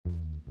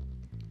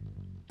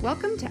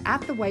Welcome to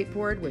At the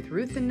Whiteboard with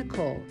Ruth and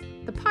Nicole,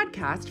 the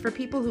podcast for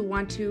people who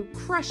want to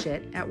crush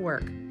it at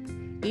work.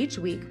 Each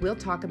week, we'll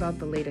talk about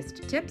the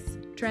latest tips,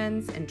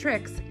 trends, and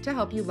tricks to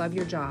help you love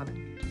your job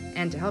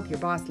and to help your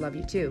boss love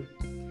you too.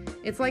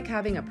 It's like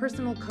having a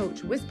personal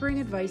coach whispering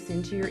advice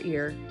into your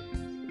ear,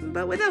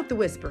 but without the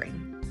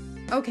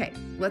whispering. Okay,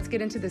 let's get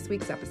into this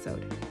week's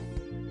episode.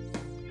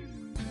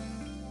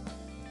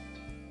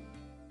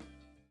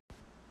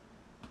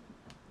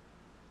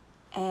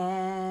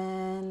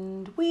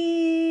 And we're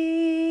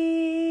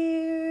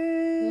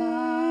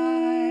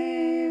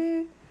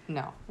live.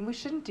 No, we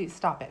shouldn't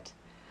stop it.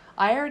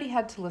 I already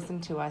had to listen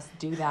to us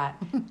do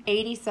that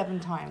 87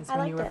 times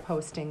when you were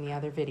posting the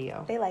other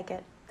video. They like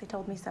it. They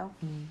told me so.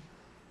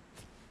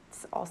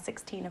 It's all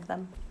 16 of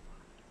them.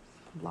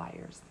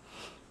 Liars.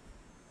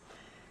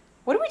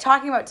 What are we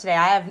talking about today?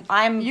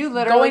 I'm You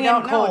literally going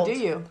don't in know, cold. do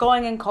you?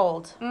 Going in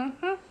cold.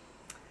 Mm-hmm.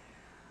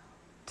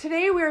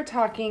 Today we're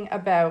talking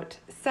about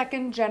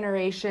second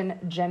generation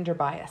gender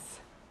bias.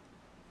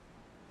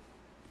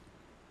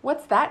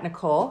 What's that,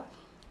 Nicole?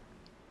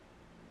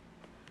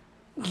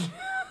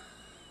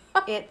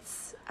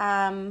 It's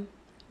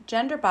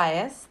gender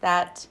bias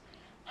that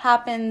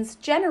happens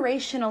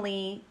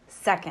generationally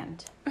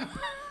second.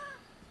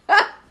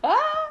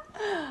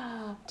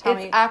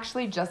 It's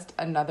actually just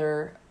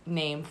another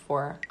name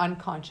for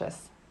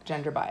unconscious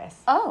gender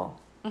bias. Oh.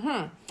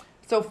 Mm-hmm.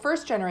 So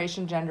first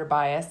generation gender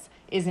bias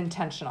is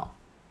intentional.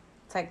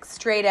 It's like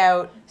straight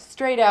out,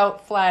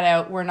 Flat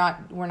out, we're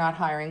not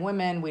hiring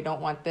women, we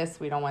don't want this,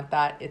 we don't want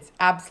that. It's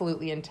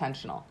absolutely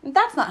intentional.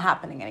 That's not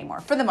happening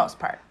anymore, for the most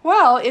part.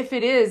 Well, if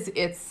it is,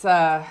 it's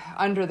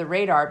under the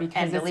radar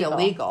because it's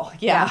illegal.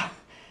 Yeah.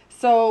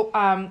 So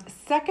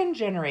second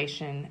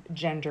generation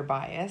gender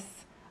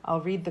bias,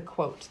 I'll read the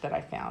quote that I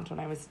found when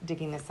I was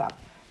digging this up.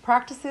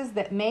 Practices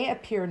that may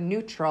appear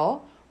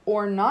neutral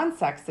or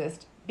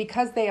non-sexist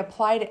because they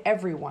apply to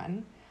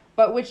everyone,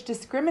 but which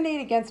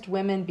discriminate against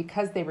women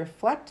because they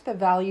reflect the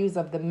values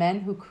of the men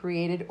who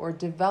created or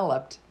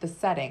developed the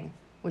setting,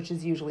 which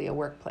is usually a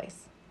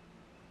workplace.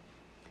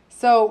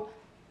 So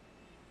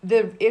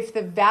if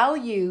the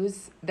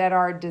values that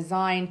are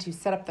designed to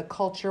set up the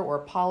culture or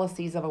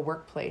policies of a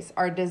workplace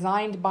are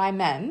designed by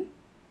men,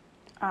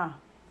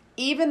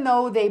 even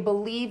though they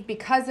believe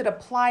because it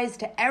applies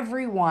to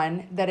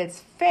everyone that it's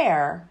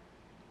fair,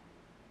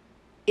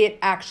 it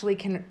actually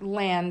can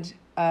land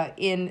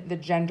in the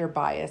gender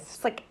bias.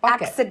 It's like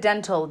bucket.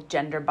 accidental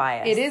gender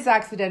bias. It is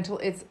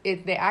accidental.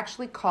 They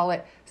actually call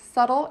it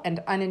subtle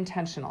and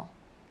unintentional.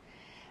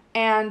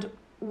 And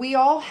we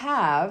all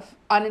have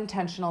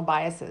unintentional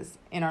biases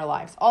in our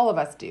lives. All of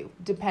us do,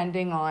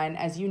 depending on,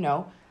 as you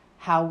know,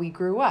 how we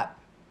grew up.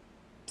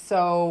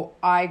 So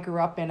I grew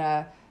up in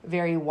a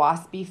very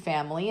waspy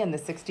family in the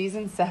 60s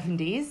and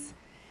 70s.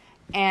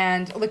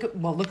 And look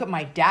at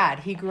my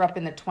dad. He grew up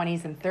in the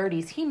 20s and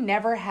 30s. He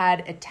never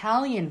had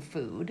Italian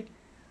food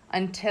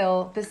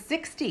until the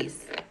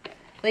 60s.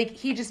 Like,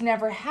 he just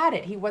never had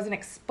it. He wasn't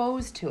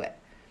exposed to it.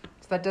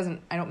 So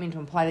I don't mean to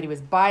imply that he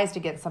was biased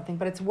against something,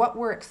 but it's what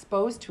we're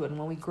exposed to. And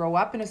when we grow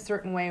up in a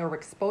certain way or we're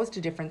exposed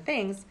to different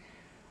things,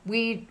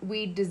 we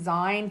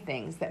design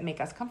things that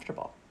make us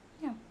comfortable.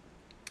 Yeah.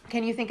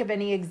 Can you think of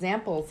any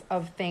examples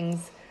of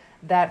things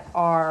that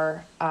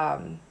are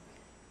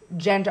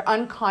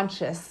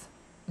unconscious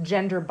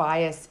gender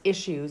bias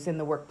issues in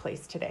the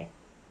workplace today?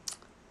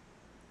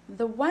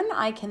 The one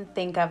I can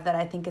think of that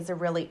I think is a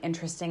really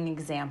interesting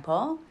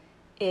example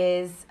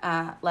is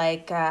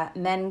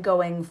men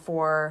going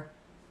for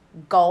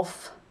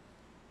golf,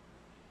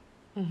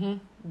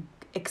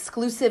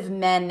 exclusive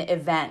men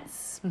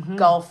events,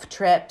 golf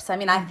trips. I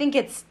mean, I think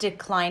it's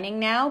declining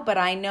now, but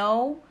I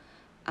know,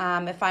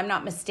 if I'm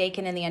not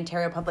mistaken, in the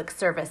Ontario Public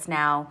Service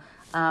now,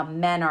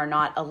 men are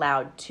not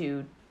allowed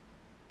to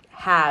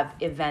have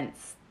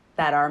events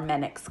that are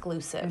men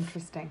exclusive.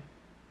 Interesting.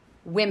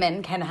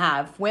 Women can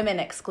have women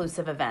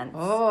exclusive events.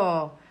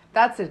 Oh,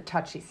 that's a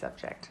touchy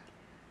subject.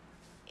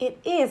 It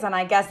is, and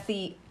I guess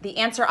the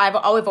answer I've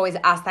always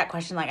asked that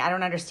question, like, I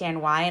don't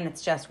understand why, and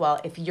it's just, well,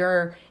 if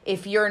you're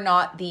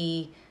not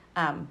the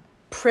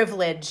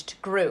privileged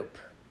group,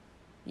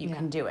 you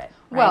can do it.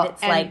 Right? Well,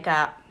 it's like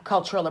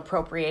cultural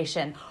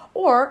appropriation,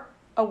 or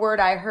a word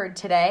I heard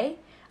today,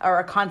 or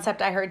a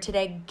concept I heard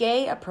today,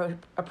 gay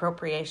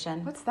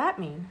appropriation. What's that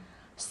mean?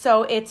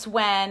 So it's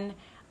when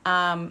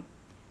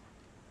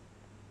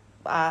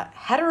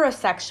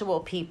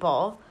heterosexual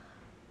people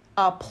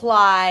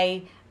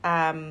apply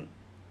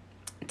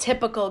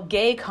typical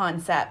gay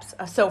concepts.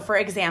 So, for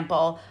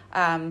example,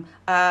 a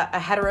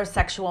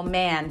heterosexual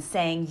man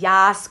saying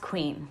 "Yas,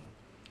 Queen."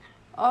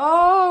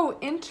 Oh,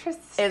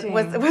 interesting.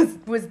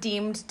 It was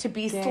deemed to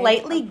be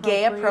slightly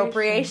gay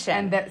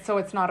appropriation, and so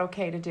it's not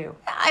okay to do.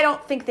 I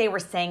don't think they were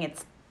saying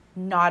it's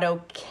not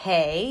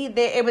okay.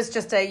 It was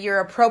just you're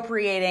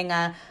appropriating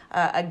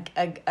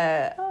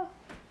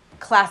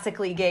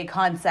classically gay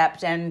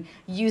concept and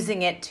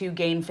using it to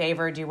gain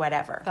favor, do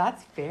whatever.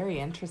 That's very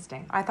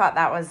interesting. I thought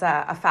that was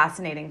a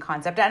fascinating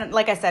concept. And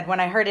like I said, when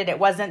I heard it, it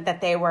wasn't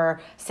that they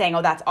were saying,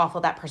 oh, that's awful,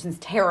 that person's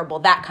terrible,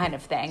 that kind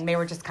of thing. They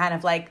were just kind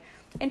of like,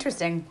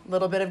 interesting,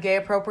 little bit of gay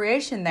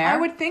appropriation there. I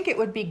would think it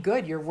would be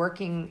good. You're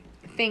working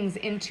things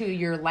into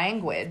your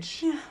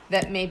language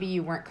that maybe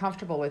you weren't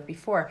comfortable with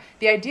before.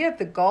 The idea of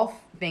the golf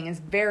thing is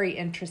very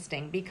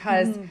interesting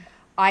because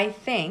I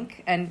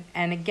think, and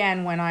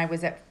again, when I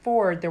was at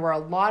Ford, there were a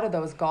lot of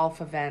those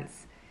golf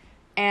events,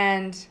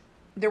 and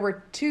there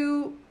were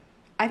two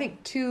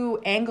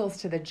angles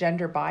to the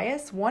gender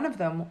bias. One of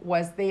them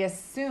was they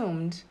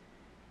assumed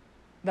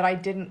that I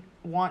didn't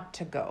want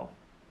to go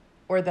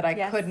or that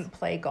I couldn't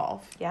play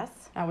golf. Yes.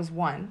 That was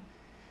one.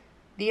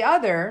 The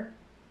other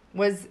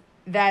was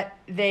that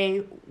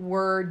they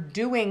were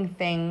doing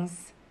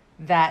things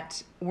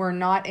that were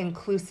not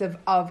inclusive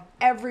of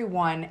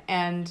everyone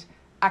and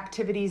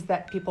activities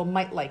that people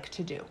might like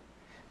to do.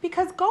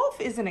 Because golf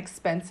is an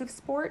expensive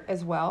sport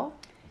as well.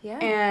 Yeah.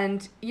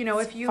 And, you know,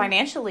 if you...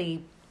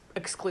 financially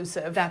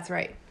exclusive. That's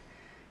right.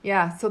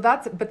 Yeah, so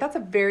that's a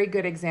very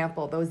good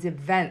example. Those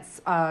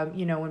events,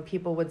 you know, when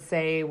people would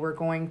say we're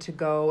going to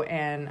go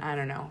and, I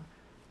don't know,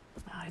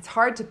 it's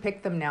hard to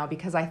pick them now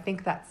because I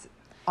think that's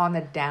on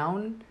the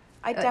down.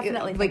 I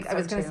definitely think so I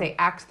was going to say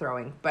axe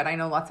throwing, but I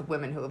know lots of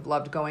women who have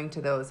loved going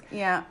to those.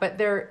 Yeah. But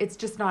it's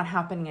just not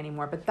happening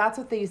anymore. But that's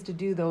what they used to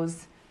do,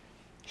 those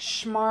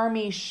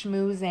schmarmy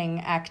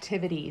schmoozing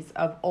activities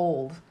of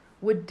old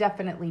would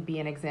definitely be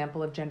an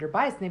example of gender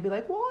bias. And they'd be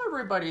like, well,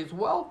 everybody's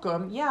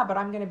welcome. Yeah, but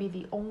I'm going to be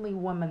the only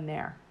woman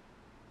there.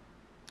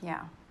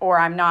 Yeah. Or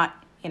I'm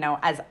not, you know,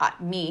 as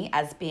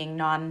being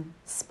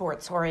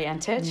non-sports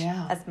oriented,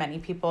 as many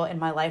people in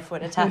my life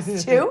would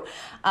attest to.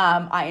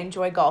 I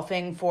enjoy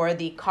golfing for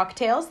the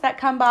cocktails that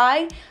come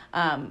by,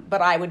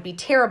 but I would be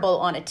terrible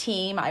on a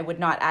team. I would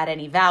not add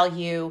any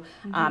value,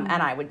 and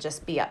I would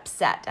just be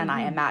upset. And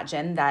I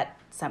imagine that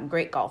some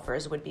great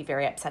golfers would be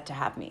very upset to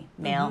have me,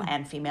 male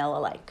and female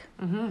alike.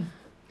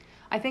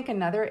 I think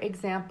another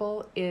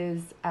example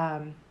is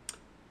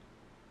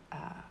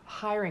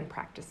hiring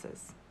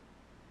practices.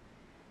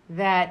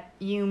 That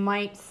you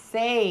might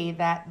say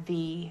that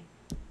the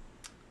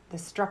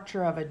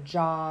structure of a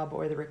job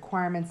or the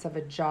requirements of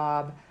a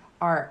job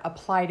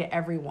apply to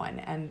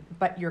everyone,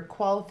 but your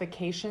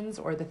qualifications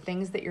or the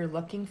things that you're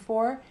looking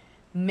for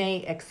may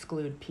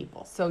exclude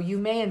people. So you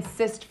may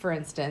insist, for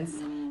instance,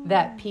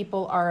 that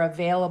people are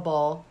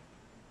available,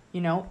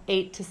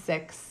 8 to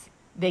 6.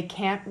 They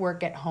can't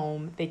work at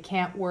home. They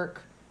can't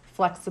work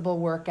flexible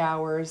work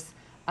hours.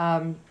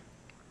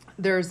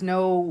 There's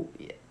no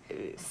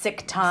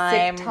sick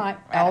time,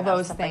 all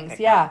those things.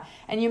 Yeah.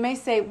 And you may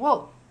say,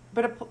 well,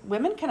 but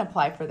women can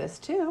apply for this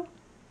too.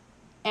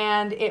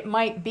 And it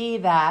might be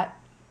that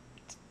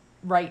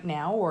right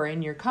now or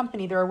in your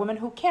company, there are women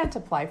who can't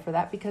apply for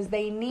that because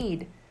they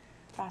need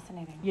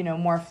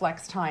more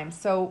flex time.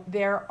 So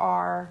there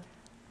are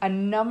a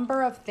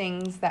number of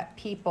things that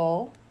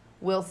people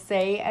will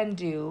say and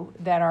do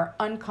that are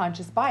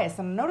unconscious bias.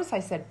 And notice I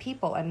said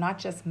people and not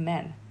just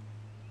men.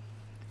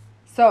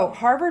 So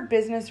Harvard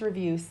Business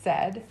Review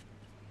said,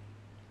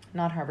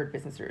 not Harvard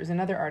Business Review, it was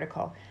another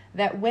article,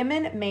 that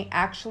women may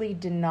actually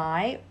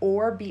deny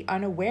or be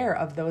unaware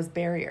of those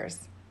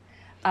barriers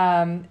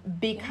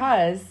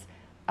because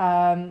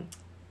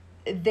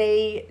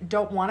they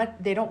don't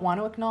want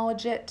to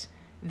acknowledge it.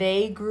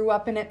 They grew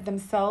up in it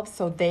themselves,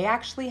 so they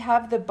actually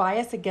have the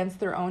bias against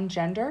their own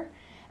gender.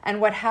 And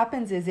what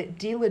happens is it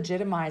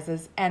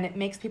delegitimizes and it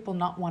makes people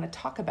not want to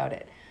talk about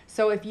it.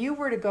 So if you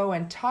were to go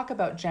and talk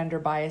about gender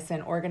bias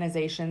in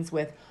organizations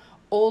with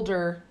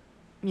older,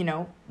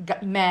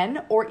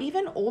 men or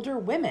even older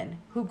women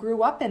who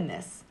grew up in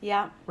this,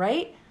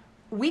 right?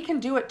 We can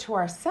do it to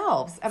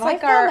ourselves. And I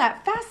found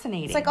that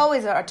fascinating. It's like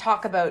always a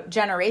talk about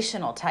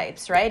generational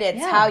types, right?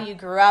 It's how you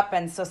grew up.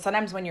 And so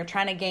sometimes when you're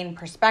trying to gain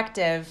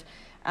perspective,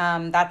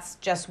 that's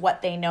just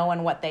what they know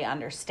and what they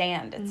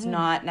understand. It's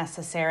not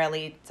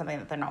necessarily something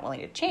that they're not willing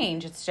to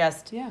change. It's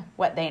just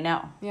what they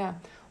know. Yeah.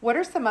 What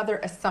are some other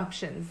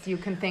assumptions you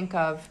can think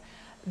of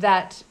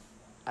that,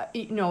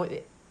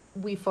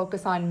 we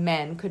focus on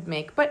men could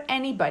make, but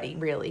anybody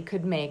really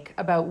could make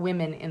about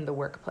women in the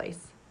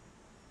workplace?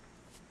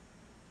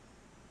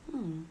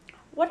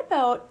 What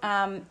about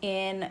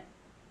in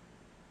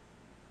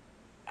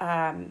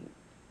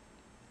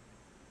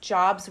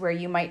jobs where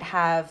you might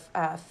have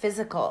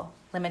physical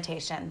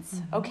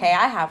limitations? Okay,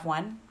 I have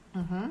one.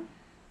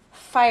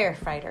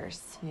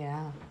 Firefighters.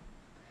 Yeah.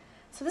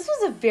 So this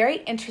was a very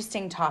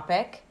interesting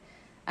topic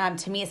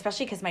to me,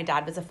 especially because my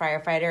dad was a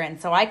firefighter, and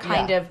so I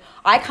kind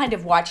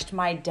of watched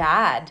my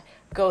dad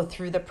go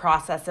through the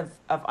process of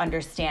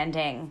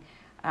understanding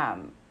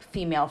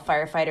female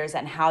firefighters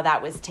and how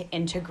that was to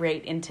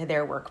integrate into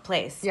their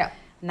workplace. Yeah.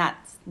 And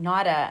that's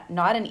not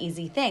an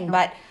easy thing,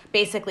 but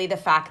basically the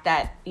fact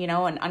that,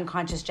 an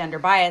unconscious gender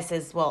bias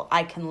is, well,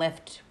 I can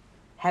lift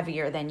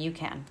heavier than you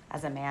can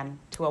as a man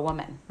to a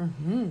woman.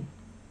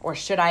 Or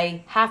should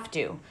I have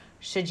to?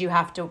 Should you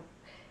have to?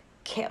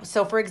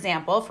 So, for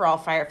example, for all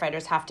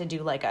firefighters have to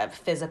do like a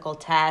physical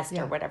test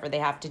or whatever they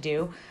have to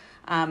do.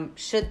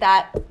 Should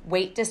that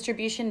weight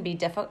distribution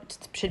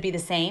should be the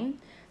same?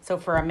 So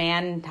for a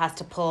man has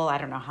to pull, I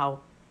don't know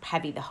how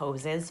heavy the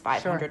hose is,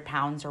 500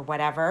 pounds or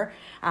whatever,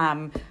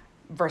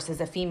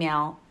 versus a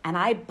female. And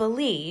I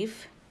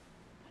believe,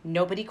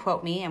 nobody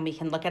quote me, and we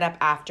can look it up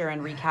after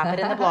and recap it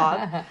in the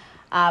blog.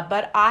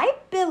 But I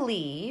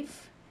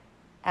believe,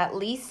 at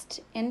least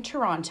in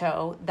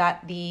Toronto,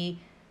 that the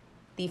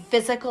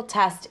physical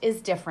test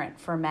is different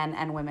for men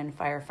and women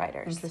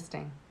firefighters.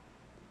 Interesting.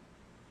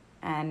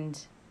 And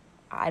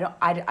I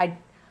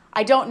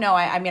don't know.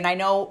 I mean, I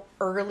know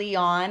early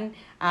on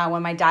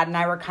when my dad and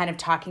I were kind of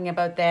talking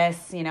about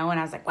this, and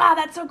I was like, wow,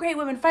 that's so great,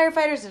 women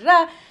firefighters,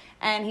 da-da.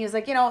 And he was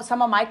like,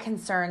 some of my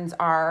concerns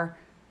are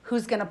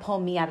who's going to pull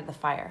me out of the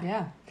fire.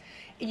 Yeah.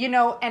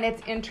 And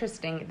it's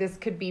interesting. This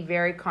could be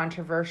very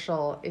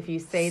controversial if you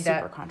say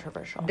that. Super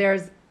controversial.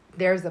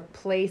 There's a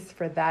place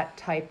for that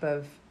type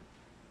of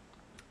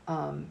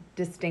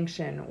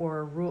distinction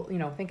or rule.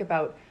 Think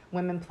about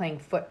women playing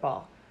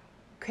football.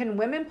 Can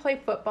women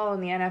play football in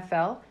the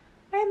NFL?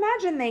 I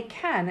imagine they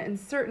can in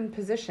certain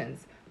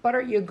positions. But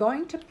are you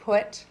going to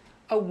put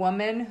a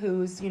woman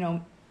who's,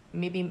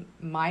 maybe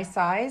my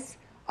size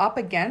up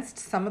against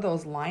some of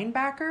those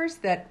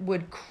linebackers that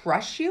would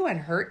crush you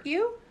and hurt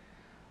you?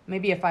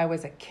 Maybe if I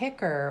was a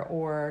kicker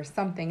or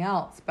something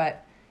else.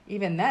 But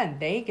even then,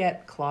 they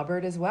get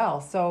clobbered as well.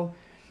 So,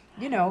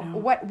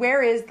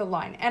 where is the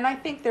line? And I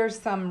think there's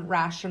some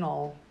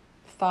rational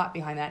thought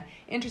behind that.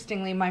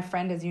 Interestingly, my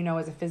friend, as you know,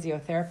 is a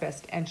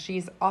physiotherapist, and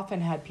she's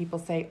often had people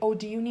say, oh,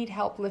 do you need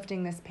help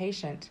lifting this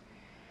patient?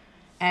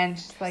 And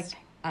she's like,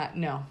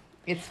 no,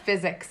 it's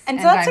physics. And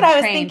so that's what I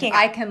was trained. thinking.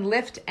 I can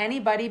lift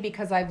anybody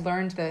because I've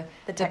learned the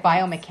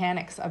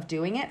biomechanics of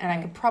doing it, and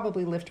I could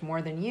probably lift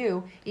more than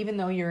you, even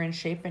though you're in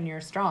shape and you're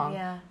strong.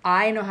 Yeah.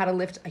 I know how to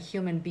lift a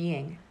human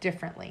being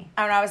differently.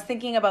 And I was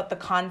thinking about the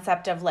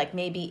concept of like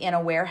maybe in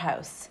a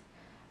warehouse,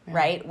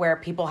 right? Where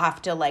people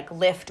have to like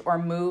lift or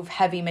move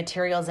heavy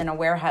materials in a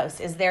warehouse.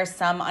 Is there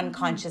some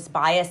unconscious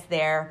bias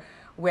there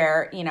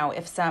where,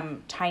 if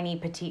some tiny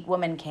petite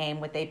woman came,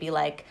 would they be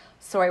like,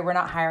 sorry, we're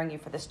not hiring you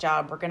for this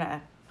job. We're going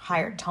to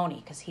hire Tony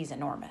because he's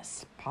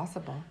enormous.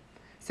 Possible.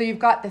 So you've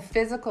got the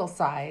physical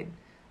side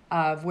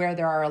of where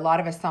there are a lot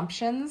of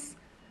assumptions,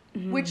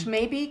 which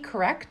may be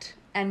correct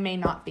and may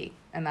not be.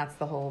 And that's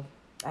the whole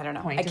I don't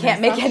know. point. I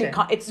can't make any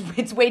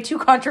it's way too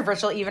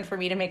controversial even for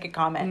me to make a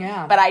comment.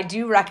 Yeah. But I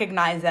do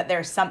recognize that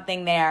there's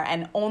something there,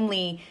 and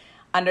only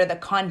under the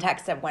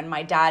context of when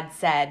my dad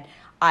said,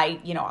 I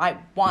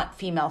want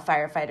female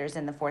firefighters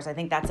in the force. I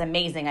think that's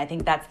amazing. I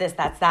think that's this,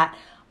 that's that.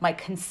 My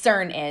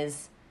concern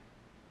is,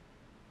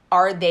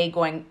 are they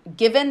going,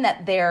 given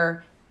that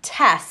their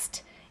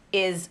test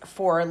is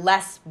for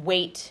less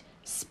weight,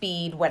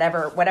 speed,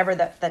 whatever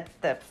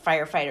the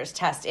firefighter's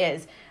test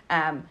is,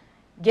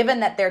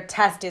 given that their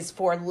test is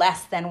for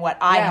less than what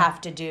I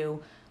have to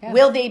do,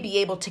 will they be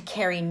able to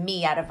carry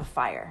me out of a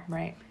fire?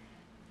 Right.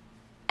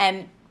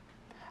 And,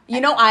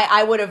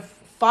 I would have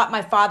fought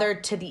my father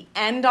to the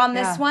end on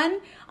this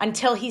one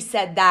until he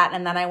said that.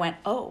 And then I went,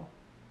 oh,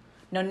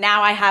 no,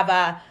 now I have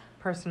a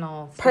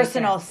personal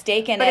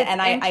stake in it.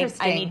 And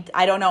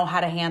I don't know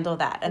how to handle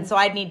that. And so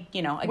I'd need,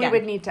 again. We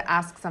would need to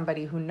ask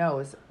somebody who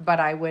knows.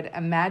 But I would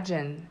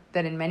imagine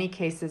that in many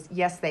cases,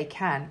 yes, they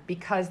can,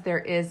 because there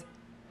is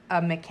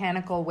a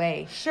mechanical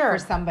way for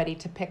somebody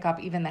to pick up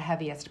even the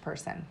heaviest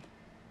person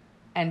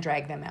and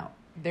drag them out.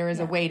 There is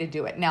a way to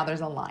do it. Now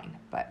there's a line,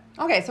 but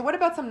okay. So what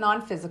about some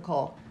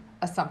non-physical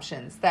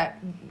assumptions that,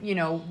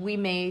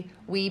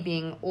 we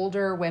being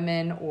older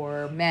women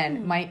or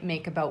men might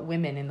make about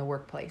women in the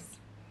workplace?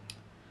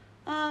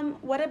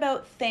 What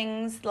about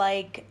things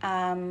like,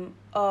 a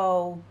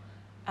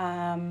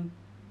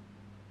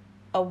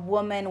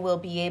woman will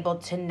be able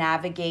to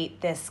navigate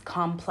this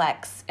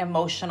complex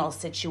emotional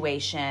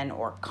situation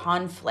or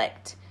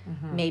conflict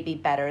maybe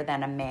better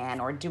than a man,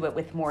 or do it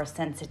with more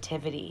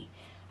sensitivity.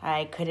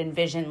 I could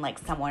envision like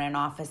someone in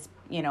office,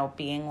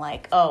 being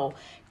like, oh,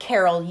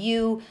 Carol,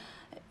 you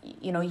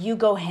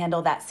go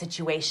handle that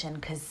situation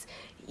because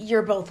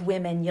you're both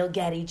women. You'll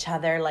get each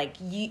other. Like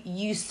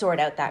you sort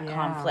out that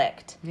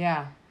conflict.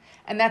 Yeah.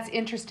 And that's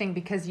interesting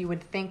because you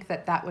would think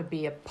that would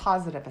be a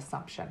positive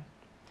assumption.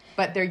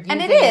 But they're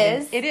using it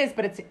is,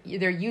 but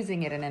they're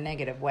using it in a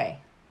negative way.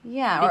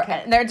 Yeah,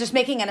 or they're just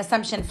making an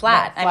assumption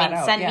flat.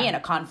 Send me in a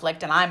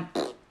conflict and I'm...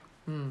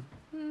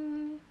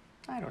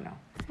 I don't know.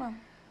 Well.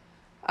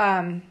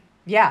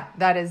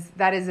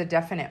 That is a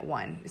definite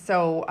one.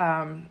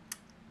 So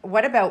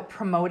what about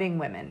promoting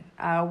women?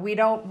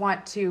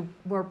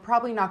 We're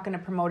probably not going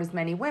to promote as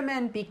many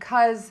women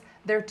because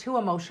they're too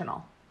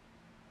emotional.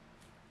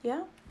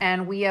 Yeah.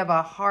 And we have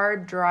a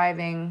hard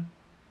driving,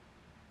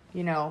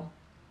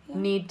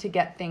 need to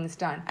get things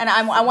done. And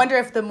I wonder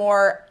if the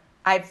more,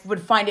 I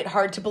would find it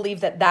hard to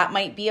believe that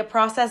might be a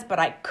process, but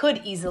I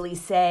could easily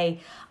say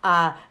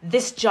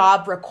this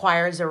job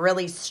requires a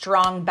really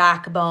strong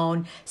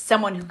backbone,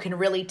 someone who can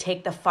really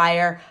take the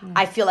fire.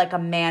 I feel like a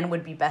man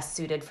would be best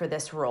suited for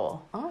this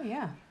role. Oh,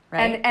 yeah.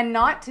 right? And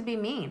not to be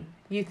mean.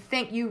 You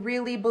think you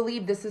really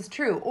believe this is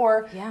true.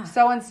 Or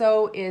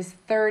so-and-so is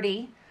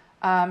 30,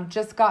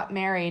 just got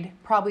married,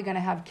 probably going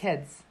to have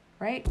kids,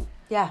 right?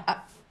 Yeah.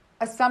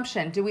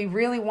 Assumption. Do we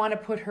really want to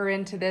put her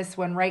into this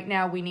when right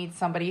now we need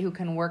somebody who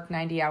can work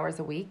 90 hours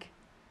a week?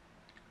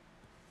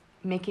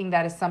 Making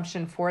that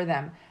assumption for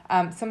them.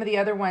 Some of the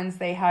other ones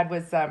they had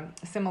was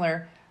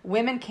similar.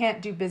 Women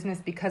can't do business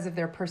because of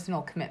their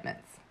personal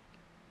commitments.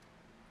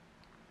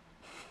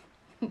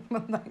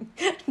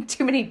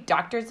 Too many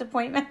doctor's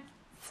appointments.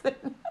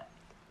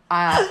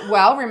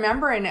 Well,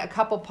 remember in a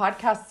couple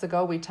podcasts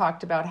ago, we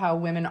talked about how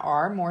women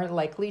are more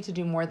likely to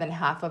do more than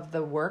half of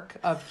the work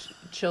of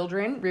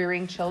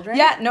rearing children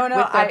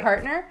with their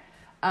partner.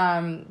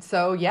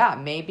 So yeah,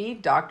 maybe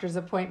doctor's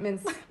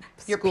appointments,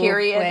 your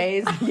period.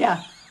 Plays.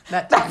 Yeah,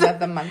 that time of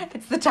the month.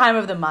 It's the time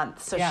of the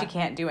month, so she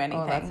can't do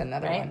anything. Oh, that's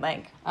another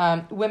right?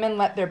 one. Women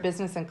let their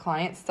business and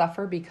clients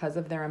suffer because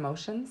of their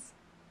emotions.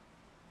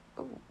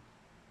 Ooh.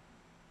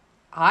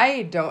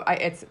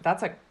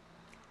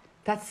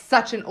 That's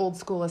such an old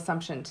school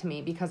assumption to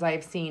me, because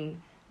I've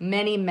seen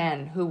many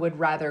men who would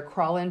rather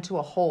crawl into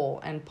a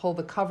hole and pull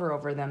the cover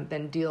over them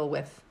than deal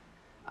with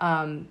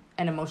an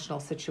emotional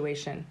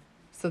situation.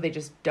 So they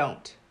just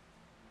don't.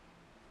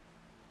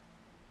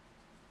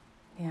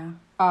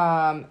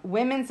 Yeah.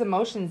 Women's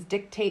emotions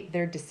dictate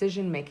their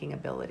decision-making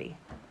ability.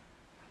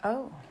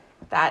 Oh,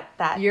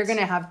 that you're going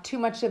to have too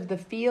much of the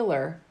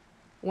feeler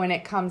when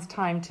it comes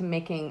time to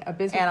making a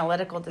business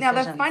analytical decisions.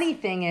 Now, the funny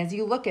thing is,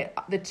 you look at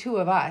the two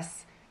of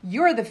us.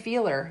 You're the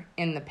feeler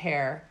in the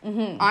pair.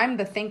 Mm-hmm. I'm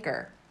the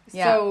thinker.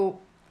 Yeah. So,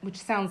 which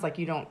sounds like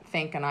you don't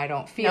think and I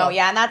don't feel. No,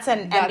 yeah, and that's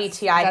an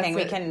MBTI thing.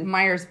 We can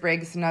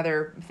Myers-Briggs,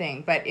 another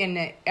thing. But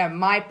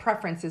my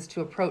preference is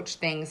to approach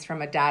things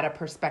from a data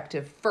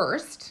perspective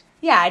first.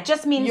 Yeah, it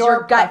just means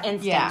your gut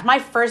instinct. Yeah. My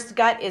first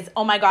gut is,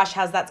 oh my gosh,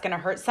 how's that going to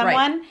hurt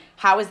someone? Right.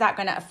 How is that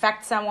going to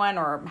affect someone?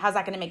 Or how's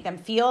that going to make them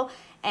feel?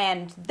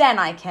 And then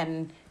I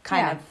can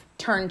kind of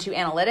turn to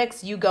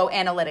analytics. You go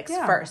analytics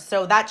first.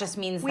 So that just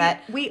means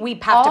that we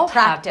have to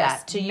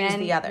practice to use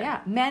the other.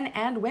 Yeah, men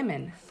and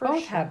women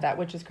both have that,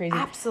 which is crazy.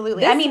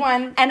 Absolutely.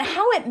 And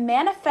how it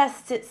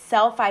manifests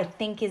itself, I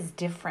think, is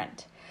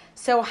different.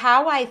 So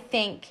how I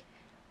think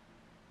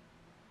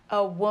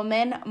a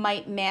woman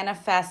might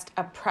manifest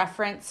a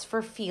preference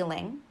for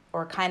feeling,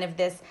 or kind of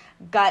this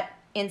gut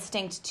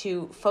instinct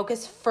to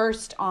focus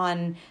first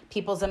on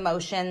people's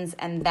emotions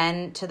and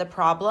then to the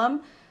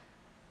problem,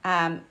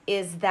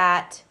 is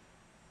that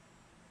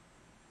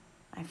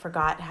I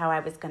forgot how I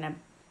was going to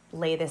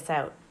lay this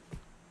out.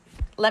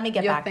 Let me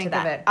get back to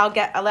that. I'll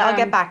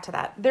get back to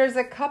that. There's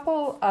a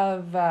couple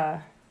of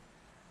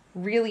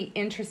really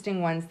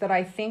interesting ones that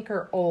I think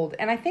are old,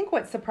 and I think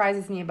what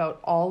surprises me about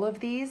all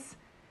of these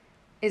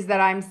is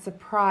that I'm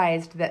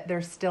surprised that they're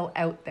still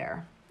out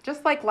there.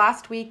 Just like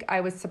last week,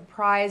 I was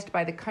surprised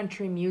by the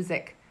country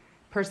music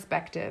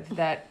perspective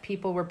that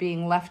people were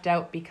being left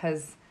out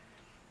because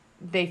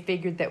they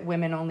figured that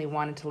women only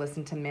wanted to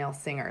listen to male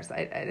singers.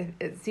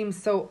 It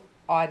seems so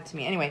odd to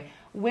me. Anyway,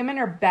 women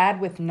are bad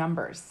with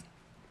numbers,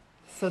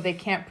 so they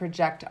can't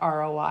project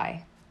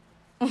ROI.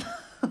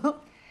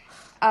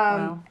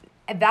 Wow.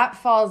 That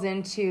falls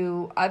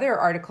into other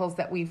articles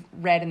that we've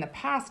read in the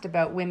past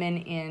about women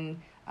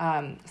in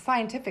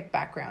scientific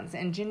backgrounds,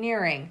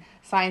 engineering,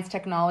 science,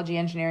 technology,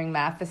 engineering,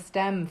 math, the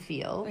STEM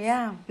fields.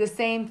 Yeah. The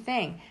same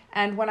thing.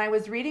 And when I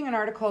was reading an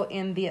article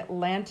in The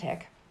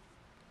Atlantic,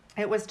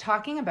 it was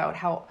talking about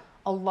how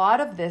a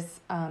lot of this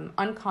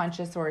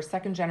unconscious or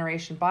second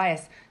generation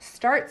bias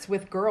starts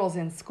with girls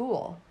in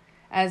school,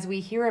 as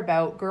we hear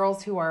about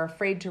girls who are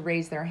afraid to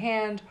raise their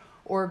hand,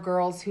 or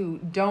girls who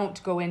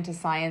don't go into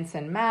science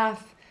and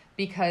math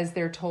because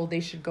they're told they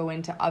should go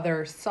into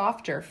other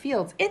softer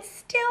fields. It's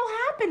still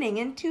happening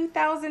in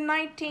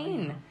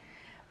 2019.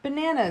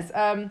 Bananas.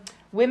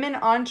 Women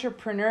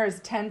entrepreneurs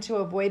tend to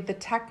avoid the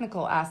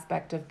technical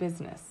aspect of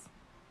business.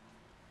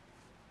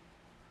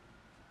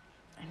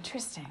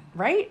 Interesting.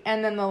 Right?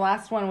 And then the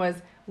last one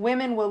was,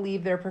 women will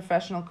leave their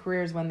professional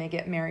careers when they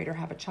get married or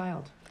have a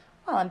child.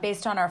 Well, and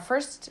based on our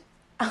first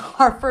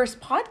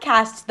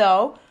podcast,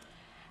 though,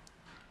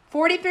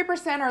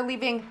 43% are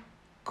leaving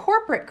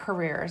corporate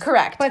careers.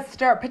 Correct. But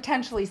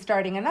potentially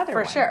starting another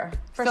one. For sure.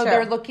 So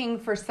they're looking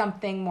for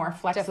something more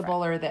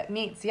flexible or that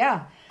meets.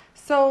 Yeah.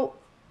 So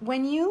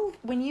when you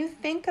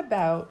think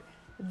about,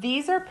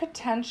 these are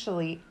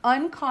potentially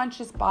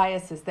unconscious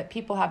biases that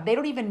people have. They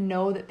don't even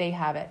know that they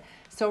have it.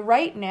 So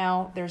right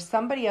now, there's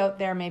somebody out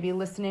there maybe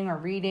listening or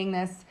reading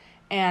this,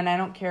 and I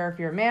don't care if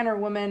you're a man or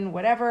woman,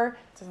 whatever.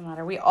 Doesn't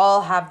matter. We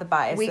all have the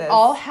biases. We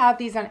all have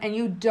these, and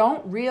you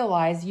don't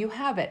realize you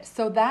have it.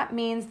 So that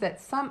means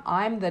that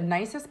I'm the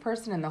nicest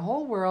person in the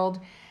whole world,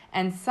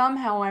 and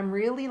somehow I'm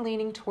really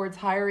leaning towards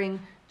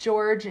hiring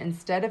George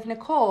instead of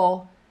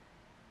Nicole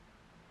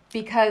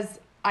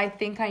because I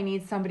think I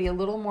need somebody a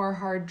little more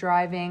hard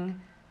driving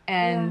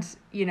and,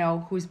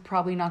 who's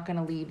probably not going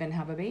to leave and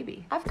have a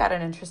baby. I've got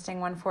an interesting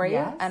one for you,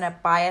 and a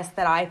bias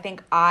that I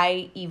think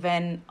I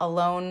even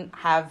alone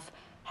have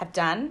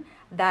done.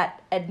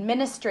 that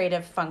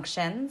administrative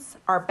functions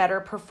are better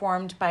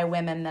performed by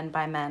women than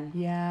by men.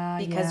 Yeah.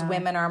 Because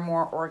women are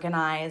more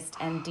organized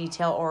and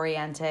detail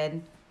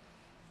oriented.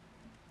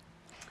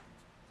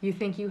 You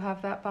think you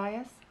have that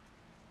bias?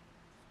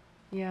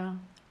 Yeah.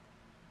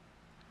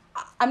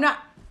 I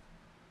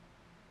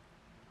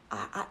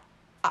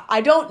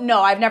don't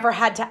know. I've never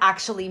had to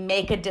actually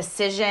make a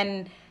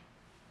decision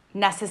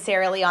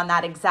necessarily on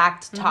that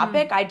exact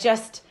topic. I'm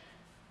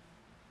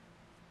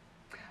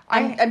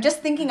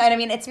just thinking, I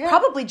mean, it's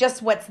probably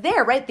just what's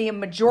there, right? The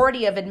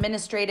majority of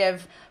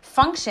administrative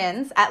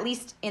functions, at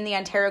least in the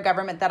Ontario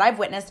government that I've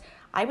witnessed,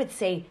 I would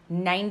say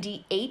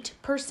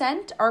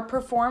 98% are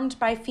performed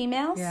by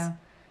females. Yeah.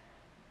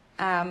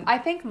 I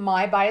think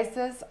my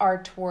biases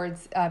are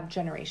towards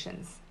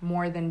generations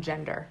more than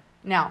gender.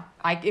 Now,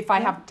 if I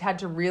had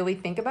to really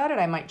think about it,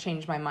 I might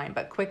change my mind.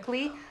 But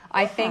quickly,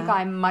 I think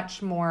I'm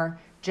much more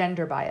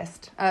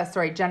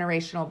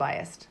generational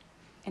biased.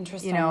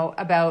 Interesting.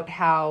 About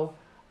how...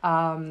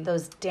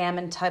 those damn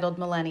entitled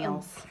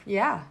millennials.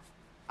 Yeah.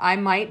 I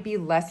might be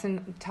less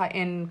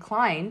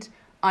inclined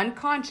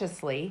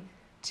unconsciously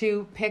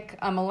to pick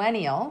a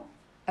millennial,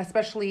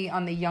 especially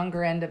on the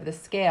younger end of the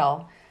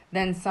scale,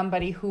 than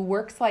somebody who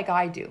works like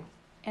I do.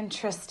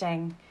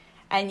 Interesting.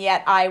 And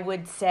yet I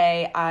would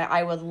say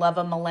I would love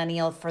a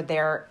millennial for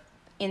their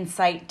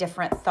insight,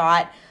 different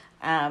thought,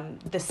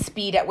 the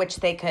speed at which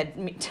they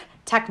could...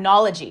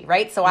 technology,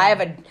 right? So I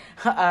have a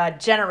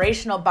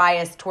generational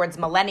bias towards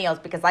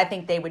millennials because I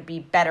think they would be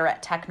better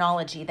at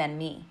technology than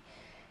me.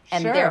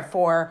 And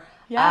therefore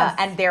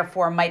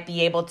might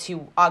be able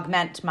to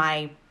augment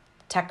my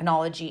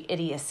technology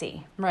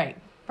idiocy. Right,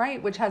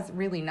 which has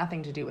really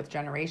nothing to do with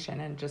generation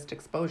and just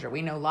exposure.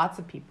 We know lots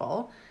of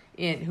people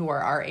who are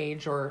our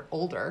age or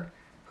older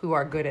who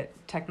are good at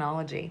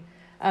technology.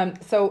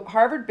 So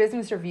Harvard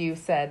Business Review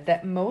said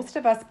that most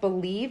of us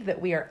believe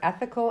that we are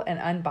ethical and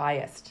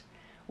unbiased.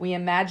 We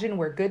imagine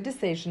we're good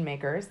decision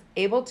makers,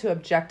 able to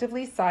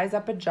objectively size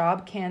up a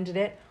job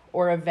candidate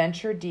or a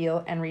venture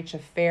deal and reach a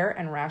fair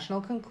and rational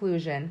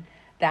conclusion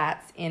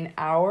that's in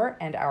our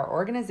and our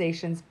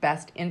organization's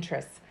best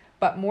interests.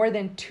 But more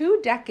than 2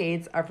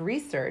 decades of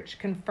research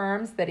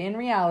confirms that in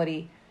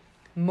reality,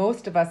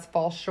 most of us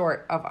fall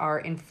short of our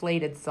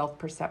inflated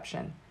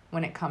self-perception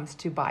when it comes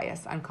to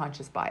bias,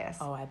 unconscious bias.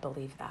 Oh, I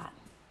believe that.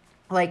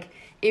 Like,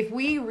 if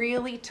we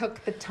really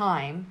took the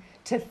time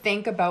to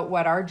think about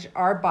what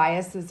our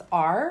biases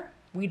are,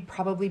 we'd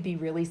probably be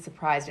really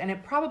surprised. And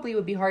it probably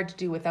would be hard to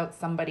do without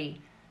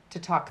somebody to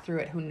talk through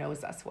it who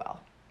knows us well.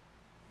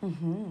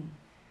 Mm-hmm.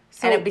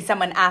 So, and it would be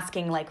someone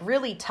asking like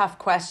really tough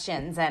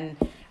questions. And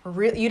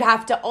you'd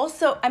have to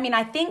also, I mean,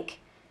 I think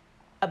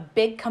a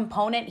big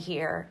component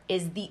here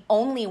is the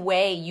only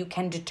way you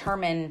can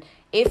determine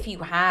if you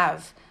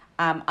have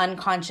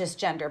unconscious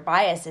gender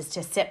bias is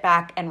to sit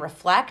back and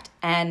reflect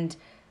and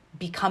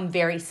become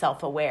very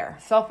self-aware.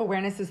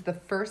 Self-awareness is the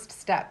first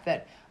step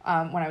that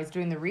when I was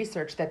doing the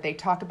research that they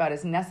talk about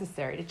is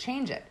necessary to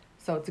change it.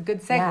 So it's a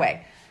good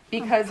segue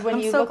because when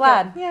you look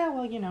at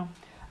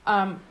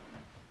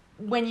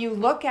when you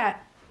look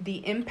at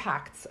the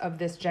impacts of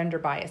this gender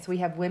bias, we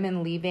have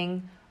women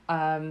leaving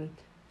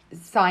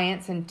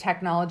science and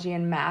technology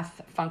and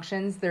math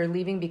functions. They're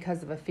leaving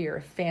because of a fear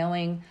of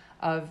failing,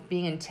 of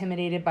being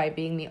intimidated by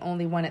being the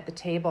only one at the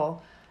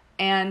table,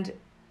 and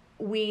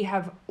we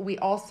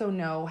also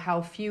know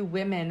how few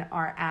women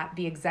are at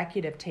the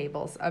executive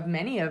tables of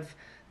many of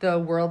the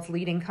world's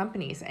leading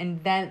companies.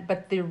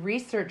 But the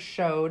research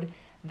showed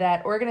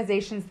that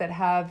organizations that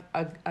have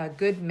a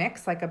good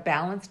mix, like a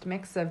balanced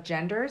mix of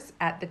genders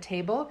at the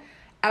table,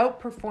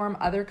 outperform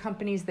other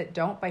companies that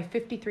don't by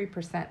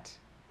 53%.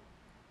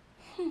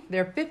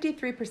 They're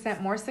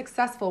 53% more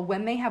successful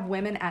when they have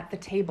women at the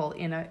table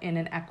in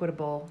an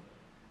equitable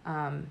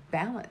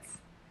balance.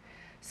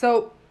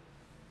 So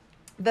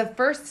the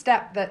first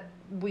step that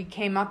I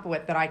came up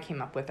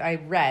with, I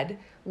read,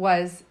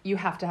 was you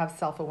have to have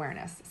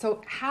self-awareness.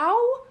 So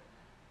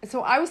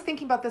I was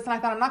thinking about this and I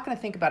thought I'm not going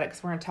to think about it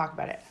because we're going to talk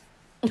about it.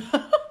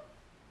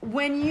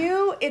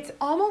 It's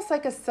almost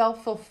like a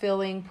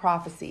self-fulfilling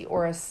prophecy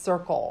or a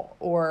circle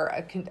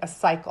or a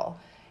cycle.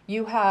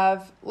 You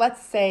have,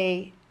 let's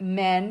say,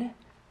 men,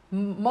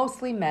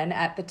 mostly men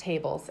at the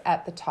tables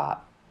at the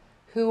top,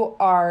 who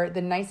are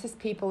the nicest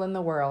people in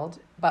the world,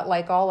 but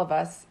like all of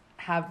us,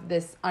 have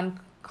this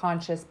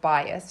unconscious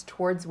bias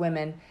towards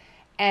women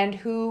and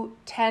who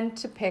tend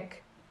to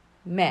pick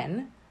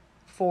men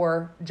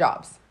for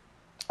jobs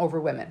over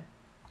women.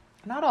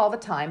 Not all the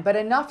time, but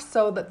enough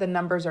so that the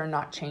numbers are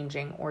not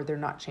changing or they're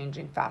not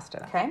changing fast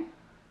enough. Okay.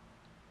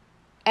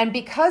 And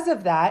because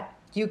of that,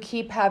 you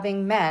keep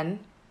having men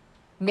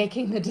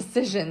making the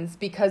decisions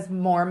because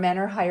more men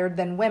are hired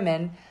than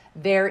women.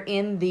 They're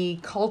in the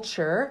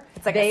culture.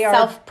 It's like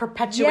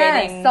self-perpetuating.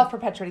 Yes,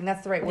 self-perpetuating.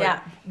 That's the right word.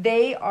 Yeah.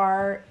 They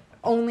are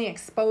only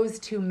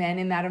exposed to men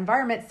in that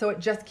environment, so it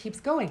just keeps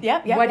going.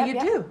 What do you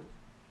do?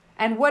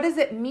 And what does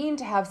it mean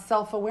to have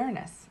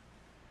self-awareness?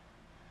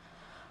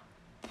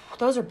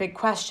 Those are big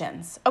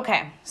questions.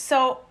 Okay,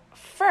 so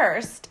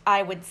first,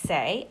 I would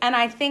say, and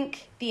I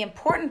think the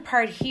important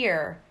part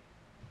here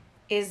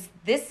is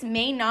this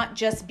may not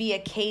just be a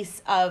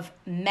case of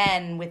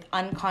men with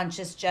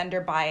unconscious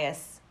gender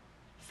bias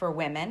for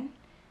women.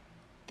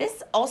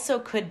 This also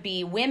could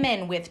be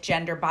women with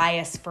gender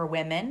bias for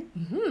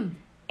women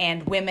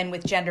and women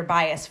with gender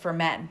bias for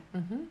men.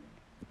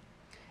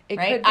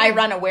 Right? I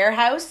run a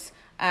warehouse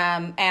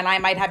and I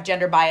might have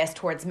gender bias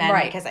towards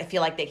men because I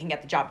feel like they can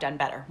get the job done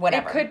better.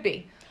 Whatever. It could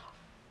be.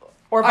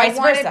 Or vice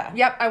versa.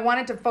 Yep, I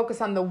wanted to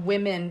focus on the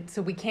women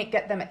so we can't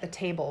get them at the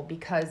table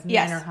because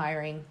men are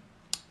hiring.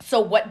 So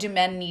what do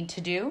men need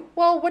to do?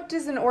 Well, what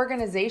does an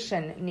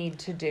organization need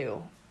to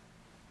do?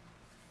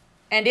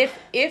 And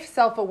if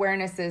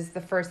self-awareness is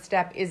the first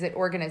step, is it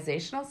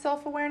organizational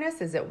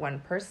self-awareness? Is it one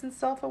person's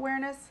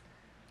self-awareness?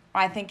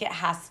 I think it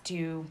has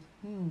to...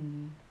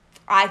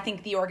 I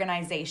think the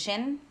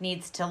organization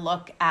needs to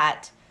look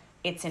at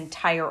its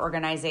entire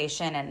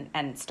organization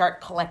and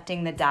start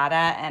collecting the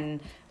data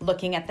and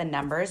looking at the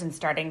numbers and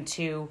starting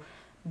to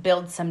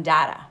build some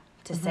data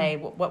to say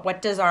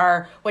what does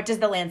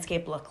the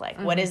landscape look like?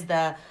 What is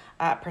the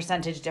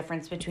percentage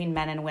difference between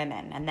men and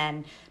women? And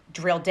then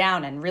drill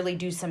down and really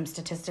do some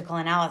statistical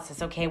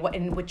analysis. Okay, what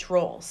in which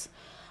roles?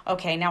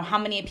 Okay, now how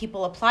many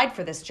people applied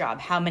for this job?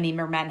 How many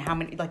were men? How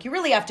many? Like you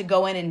really have to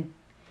go in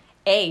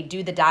and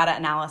do the data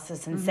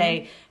analysis and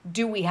say,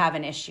 do we have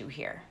an issue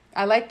here?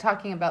 I like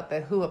talking about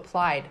the who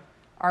applied.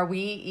 Are we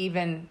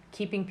even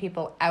keeping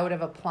people out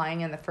of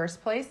applying in the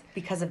first place?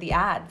 Because of the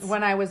ads.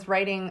 When I was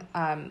writing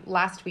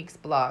last week's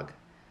blog,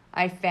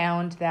 I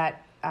found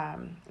that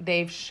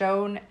they've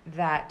shown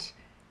that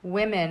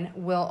women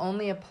will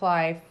only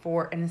apply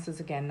for, and this is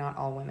again, not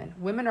all women.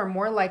 Women are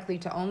more likely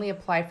to only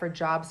apply for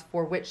jobs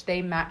for which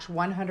they match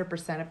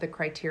 100% of the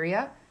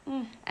criteria,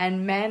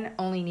 and men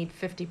only need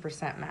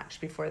 50% match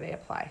before they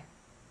apply.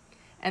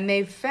 And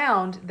they've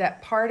found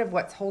that part of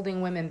what's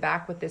holding women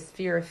back with this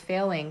fear of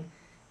failing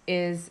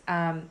is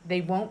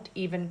they won't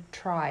even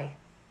try.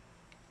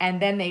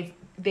 And then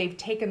they've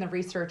taken the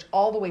research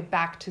all the way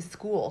back to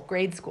school,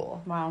 grade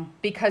school. Wow.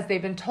 Because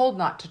they've been told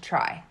not to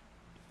try.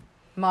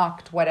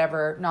 Mocked,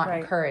 whatever, not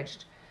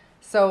encouraged.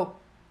 So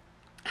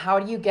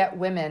how do you get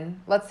women,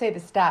 let's say the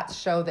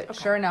stats show that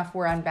sure enough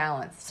we're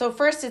unbalanced. So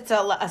first it's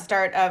a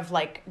start of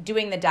like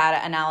doing the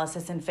data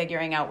analysis and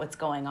figuring out what's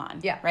going on.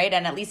 Yeah. Right?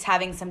 And at least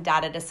having some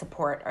data to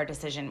support our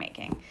decision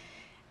making.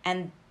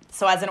 And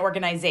so as an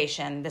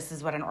organization, this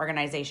is what an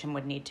organization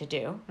would need to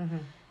do.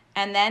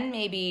 And then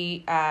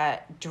maybe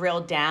drill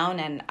down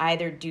and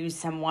either do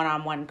some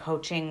one-on-one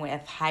coaching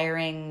with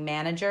hiring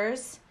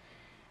managers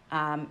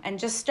and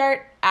just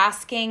start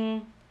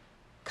asking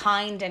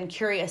kind and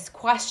curious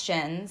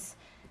questions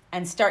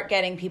and start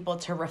getting people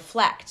to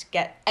reflect,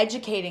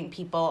 educating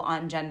people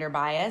on gender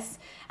bias,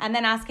 and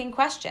then asking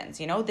questions.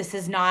 You know, this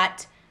is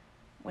not,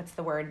 what's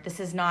the word? This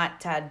is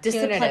not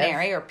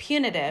disciplinary or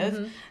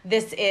punitive.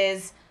 This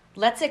is,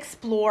 let's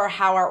explore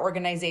how our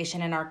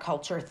organization and our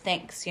culture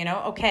thinks. You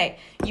know, okay,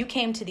 you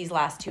came to these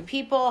last two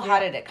people. How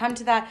did it come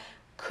to that?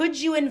 Could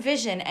you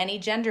envision any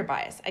gender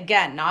bias?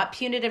 Again, not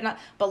punitive,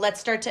 but let's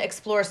start to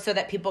explore so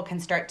that people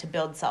can start to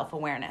build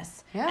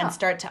self-awareness and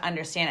start to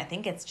understand. I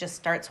think it just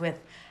starts with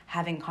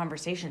having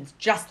conversations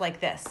just like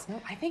this. No,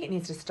 I think it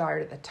needs to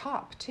start at the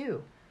top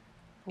too.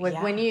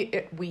 Like when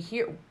we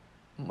hear,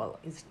 well,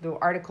 it's the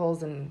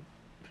articles and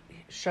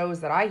shows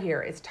that I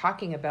hear, it's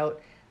talking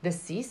about the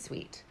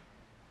C-suite.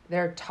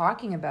 They're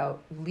talking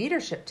about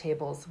leadership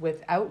tables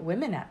without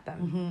women at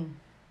them.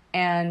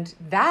 And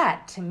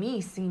that, to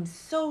me, seems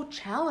so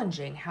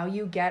challenging, how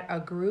you get a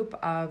group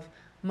of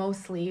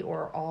mostly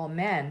or all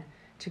men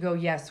to go,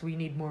 yes, we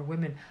need more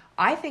women.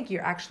 I think you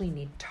actually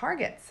need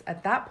targets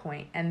at that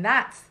point. And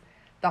that's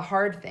the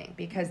hard thing,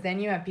 because then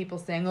you have people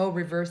saying, oh,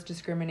 reverse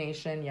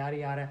discrimination, yada,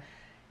 yada.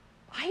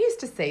 I used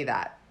to say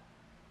that.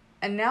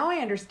 And now I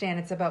understand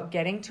it's about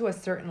getting to a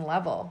certain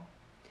level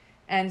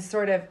and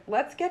sort of,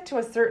 let's get to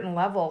a certain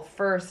level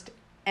first.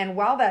 And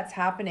while that's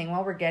happening,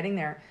 while we're getting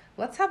there,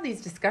 let's have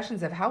these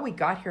discussions of how we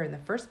got here in the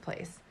first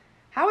place.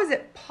 How is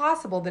it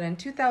possible that in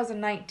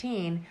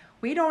 2019,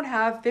 we don't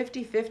have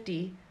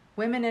 50-50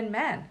 women and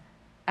men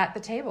at the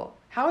table?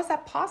 How is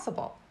that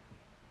possible?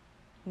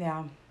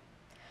 Yeah.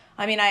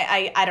 I mean,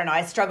 I don't know.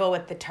 I struggle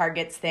with the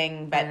targets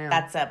thing, but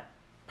that's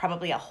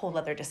probably a whole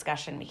other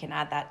discussion. We can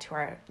add that to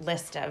our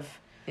list of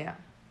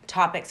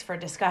topics for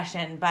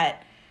discussion.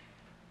 But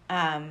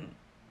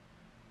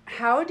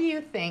how do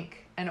you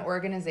think an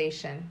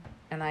organization...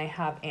 And I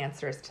have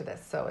answers to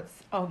this, so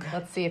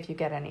let's see if you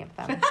get any of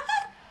them.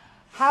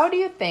 How do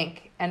you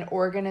think an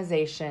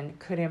organization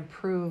could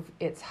improve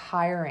its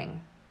hiring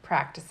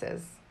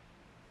practices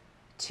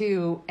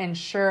to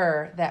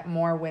ensure that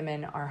more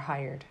women are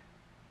hired?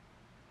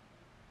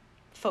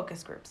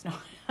 Focus groups. No.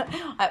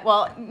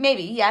 Well,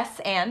 maybe, yes.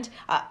 And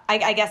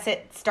I guess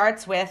it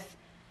starts with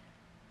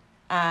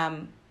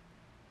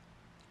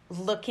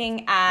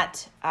looking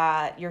at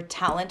your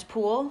talent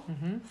pool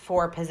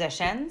for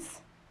positions.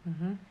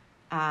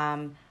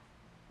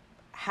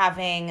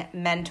 Having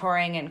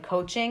mentoring and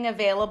coaching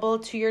available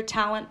to your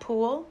talent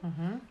pool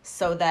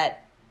so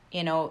that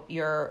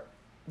your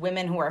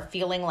women who are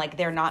feeling like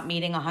they're not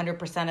meeting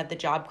 100% of the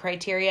job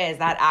criteria, is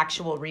that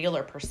actual, real,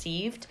 or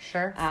perceived?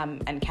 Sure.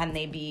 And can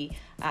they be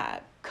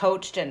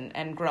coached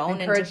and grown?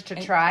 Encouraged to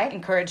try.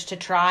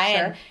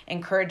 Sure. And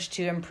encouraged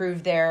to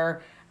improve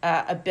their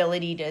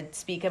ability to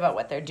speak about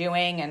what they're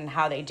doing and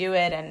how they do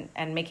it,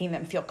 and making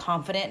them feel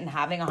confident in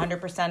having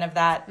 100% of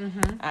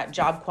that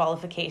job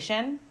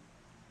qualification.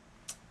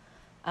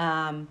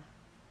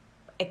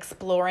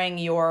 Exploring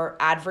your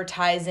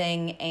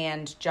advertising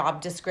and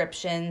job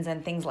descriptions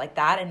and things like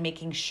that, and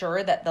making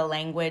sure that the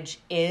language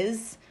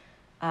is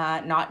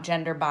not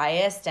gender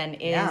biased and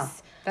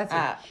is that's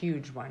a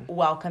huge one,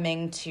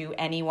 welcoming to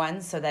anyone,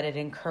 so that it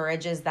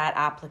encourages that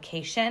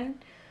application.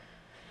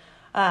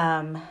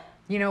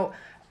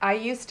 I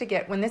used to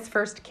get, when this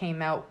first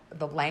came out,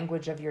 the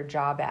language of your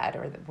job ad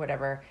or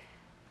whatever,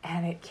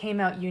 and it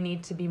came out, you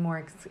need to be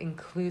more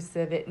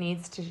inclusive.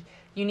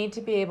 You need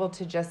to be able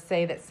to just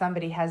say that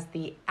somebody has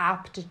the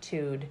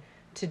aptitude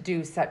to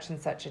do such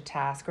and such a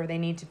task, or they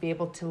need to be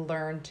able to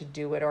learn to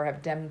do it, or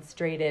have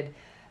demonstrated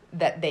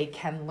that they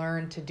can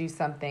learn to do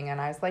something. And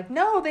I was like,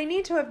 no, they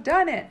need to have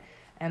done it.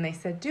 And they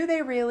said, do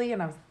they really?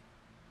 And I was,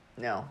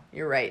 no,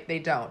 you're right, they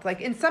don't.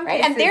 Like in some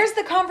cases, and there's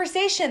the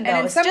conversation,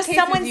 though. It's just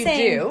someone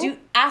saying,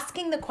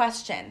 asking the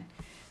question,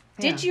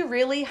 did you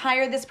really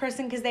hire this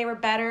person because they were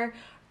better?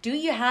 Do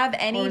you have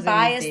any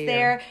bias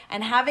there?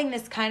 And having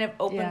this kind of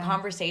open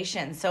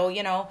conversation. So,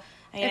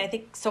 I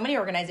think so many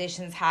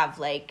organizations have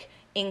like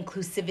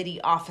inclusivity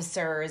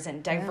officers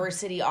and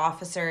diversity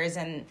officers,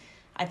 and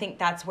I think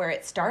that's where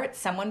it starts,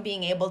 someone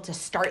being able to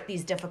start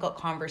these difficult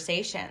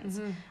conversations.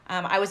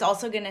 I was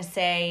also going to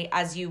say,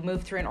 as you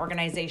move through an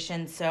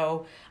organization,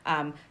 so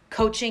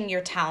coaching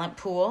your talent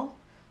pool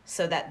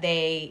so that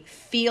they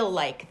feel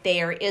like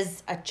there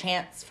is a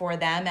chance for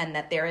them and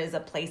that there is a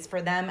place for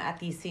them at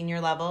these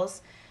senior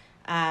levels.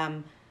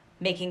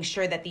 Making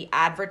sure that the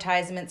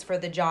advertisements for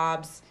the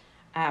jobs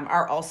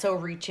are also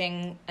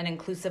reaching an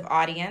inclusive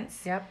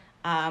audience. Yep.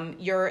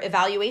 Your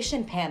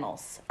evaluation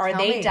panels, are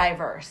they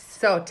diverse?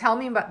 So tell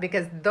me about,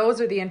 because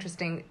those are the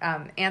interesting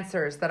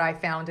answers that I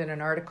found in an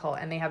article,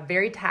 and they have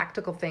very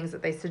tactical things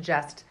that they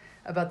suggest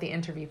about the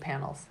interview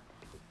panels.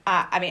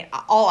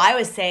 All I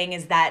was saying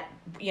is that,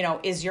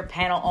 is your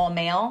panel all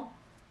male?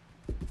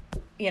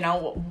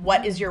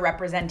 What is your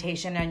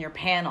representation on your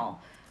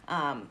panel?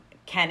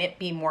 Can it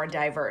be more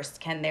diverse?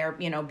 Can there,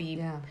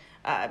 be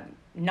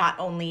not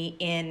only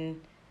in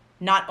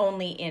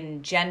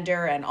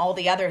gender and all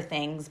the other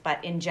things,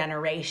 but in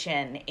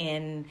generation,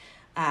 in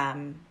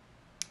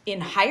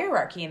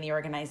hierarchy in the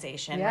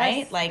organization,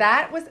 right? Like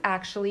that was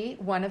actually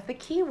one of the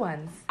key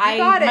ones. I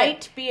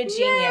might be a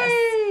genius.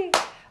 Yay!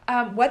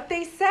 What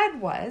they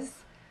said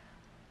was,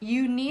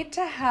 you need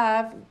to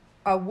have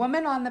a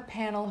woman on the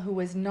panel who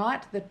is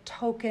not the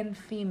token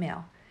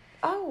female.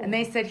 Oh. And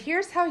they said,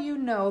 here's how you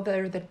know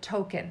they're the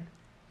token.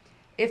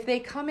 If they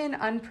come in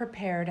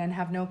unprepared and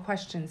have no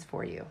questions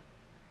for you.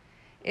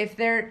 If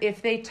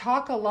they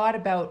talk a lot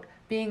about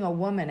being a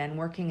woman and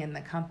working in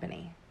the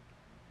company,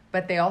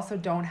 but they also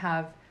don't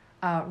have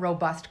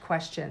robust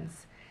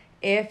questions.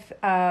 If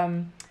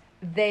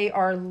they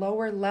are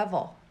lower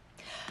level.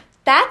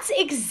 That's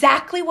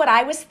exactly what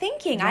I was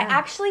thinking. Yeah. I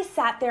actually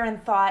sat there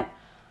and thought,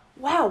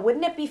 wow,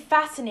 wouldn't it be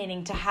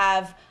fascinating to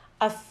have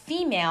a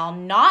female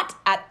not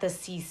at the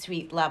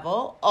C-suite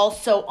level,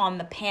 also on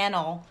the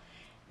panel,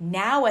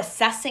 now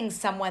assessing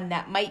someone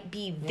that might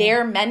be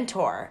their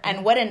mentor,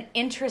 and what an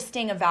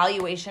interesting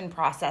evaluation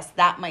process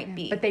that might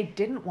be. But they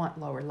didn't want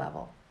lower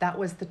level. That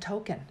was the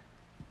token.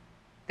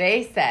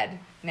 They said,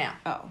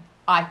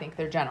 I think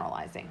they're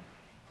generalizing.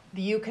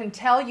 You can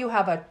tell you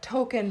have a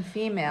token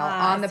female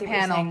on the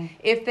panel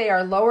if they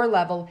are lower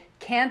level,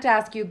 can't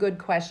ask you good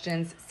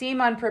questions,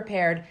 seem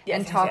unprepared,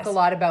 and talk a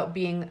lot about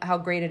how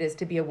great it is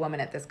to be a woman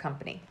at this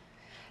company.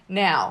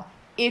 Now,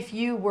 if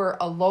you were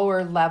a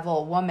lower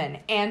level woman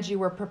and you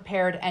were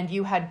prepared and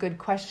you had good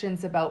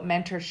questions about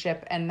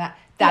mentorship, and that's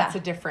that's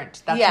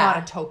not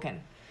a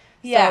token.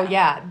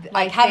 Yeah. So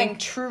like having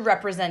true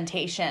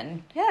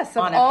representation. Yes,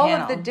 of all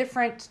of the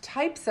different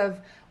types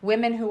of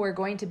women who are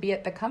going to be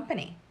at the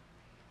company.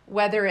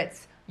 Whether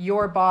it's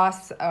your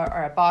boss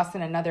or a boss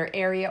in another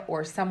area,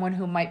 or someone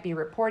who might be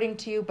reporting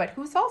to you, but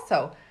who's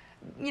also,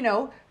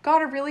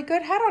 got a really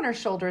good head on her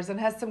shoulders and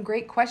has some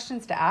great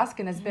questions to ask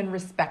and has been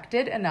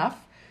respected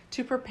enough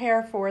to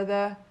prepare for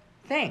the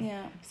thing.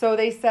 Yeah. So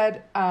they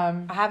said,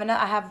 I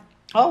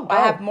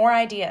have more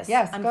ideas.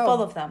 Yes, I'm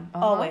full of them.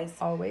 Always.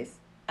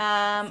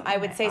 I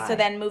would say, so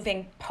then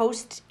moving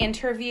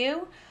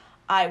post-interview,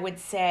 I would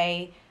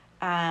say,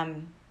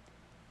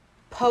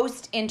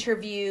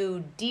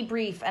 post-interview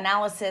debrief,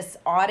 analysis,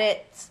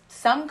 audit,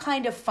 some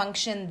kind of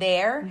function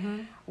there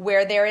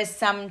where there is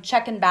some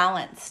check and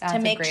balance to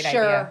make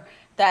sure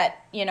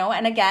that,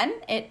 and again,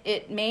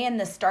 it may, in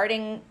the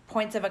starting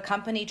points of a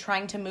company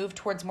trying to move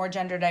towards more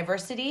gender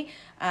diversity,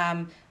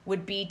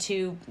 would be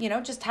to,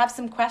 just have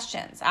some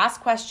questions, ask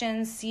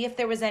questions, see if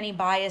there was any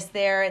bias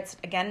there. It's,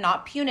 again,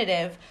 not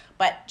punitive,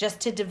 but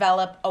just to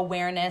develop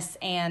awareness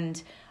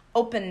and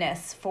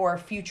openness for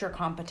future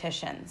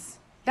competitions.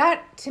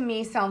 That to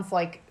me sounds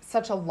like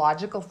such a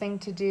logical thing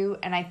to do,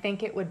 and I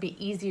think it would be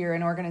easier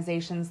in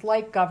organizations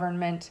like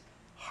government,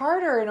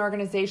 harder in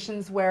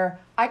organizations where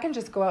I can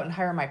just go out and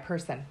hire my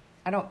person.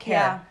 I don't care.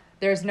 Yeah.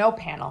 There's no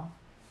panel.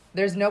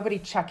 There's nobody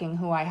checking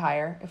who I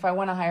hire. If I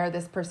want to hire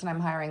this person,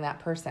 I'm hiring that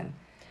person.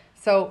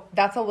 So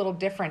that's a little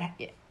different.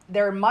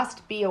 There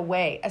must be a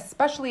way,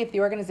 especially if the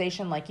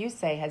organization, like you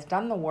say, has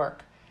done the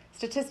work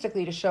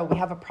statistically to show we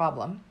have a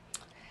problem.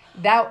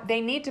 That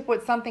they need to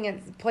put something in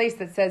place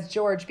that says,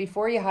 George,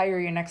 before you hire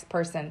your next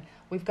person,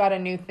 we've got a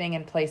new thing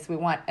in place. We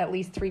want at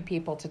least 3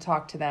 people to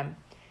talk to them,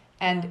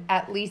 and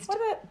at least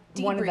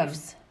one of them.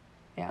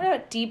 Yeah. What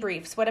about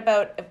debriefs? What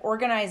about if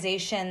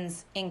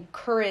organizations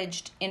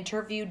encouraged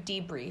interview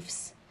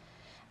debriefs?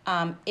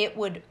 It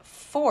would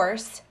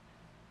force...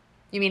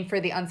 You mean for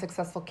the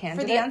unsuccessful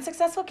candidates? For the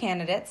unsuccessful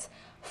candidates,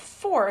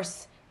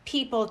 force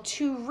people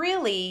to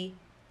really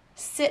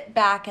sit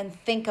back and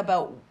think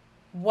about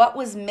what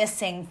was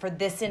missing for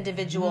this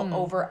individual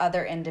over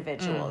other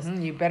individuals.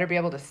 You better be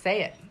able to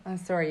say it. I'm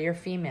sorry, you're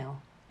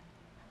female.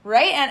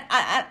 Right?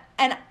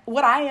 And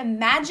what I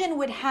imagine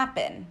would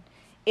happen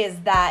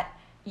is that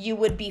you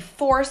would be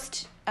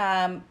forced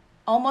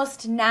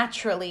almost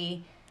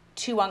naturally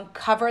to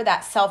uncover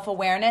that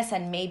self-awareness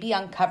and maybe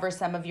uncover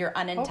some of your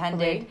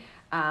unintended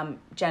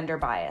gender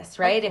bias,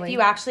 right? Hopefully. If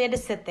you actually had to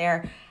sit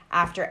there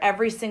after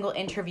every single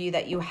interview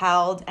that you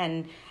held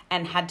and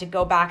had to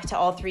go back to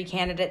all 3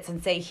 candidates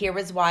and say, here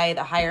is why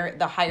the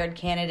hired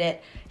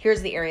candidate,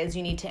 here's the areas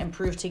you need to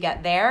improve to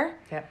get there.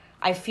 Yep.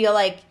 I feel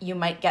like you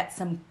might get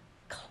some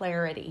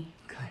clarity.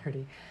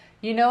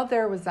 You know,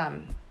 there was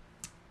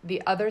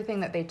the other thing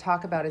that they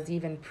talk about is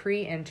even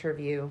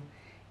pre-interview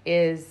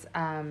is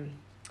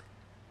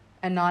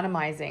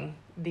anonymizing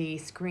the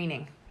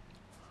screening.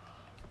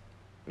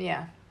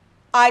 Yeah.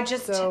 I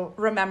just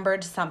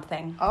remembered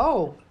something.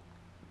 Oh.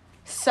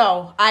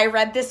 So I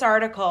read this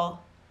article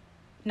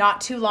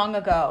not too long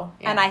ago,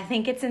 and I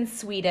think it's in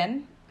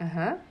Sweden,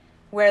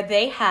 where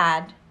they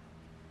had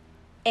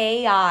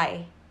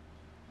AI.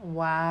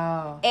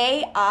 Wow.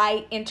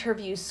 AI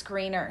interview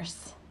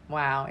screeners.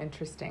 Wow,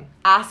 interesting.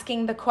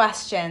 Asking the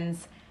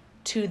questions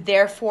to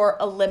therefore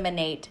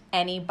eliminate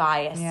any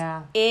bias.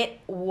 Yeah.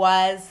 It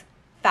was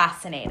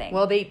fascinating.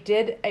 Well, they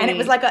did and it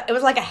was like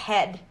a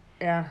head.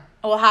 Yeah.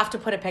 We'll have to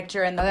put a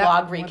picture in the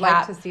blog recap. I'd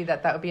like to see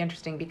that. That would be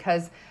interesting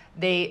because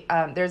they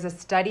there's a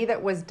study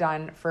that was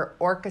done for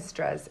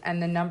orchestras,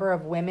 and the number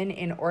of women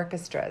in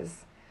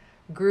orchestras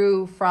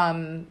grew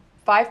from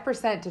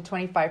 5% to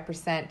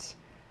 25%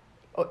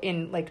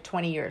 in like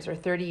 20 years or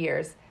 30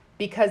 years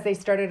because they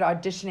started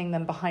auditioning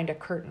them behind a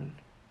curtain.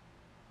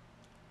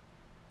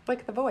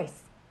 Like The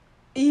Voice.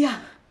 Yeah.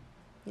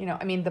 You know,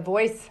 I mean, The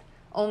Voice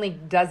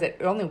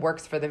it only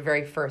works for the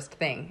very first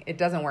thing. It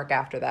doesn't work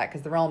after that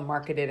because they're all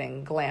marketed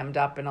and glammed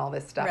up and all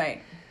this stuff.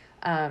 Right.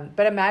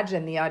 But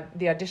imagine the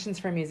auditions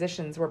for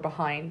musicians were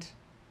behind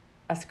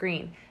a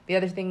screen. The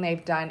other thing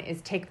they've done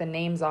is take the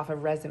names off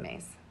of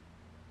resumes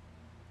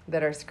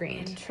that are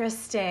screened.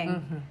 Interesting.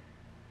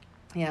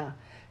 Mm-hmm. Yeah.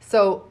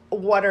 So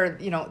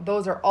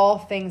those are all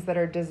things that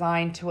are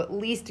designed to at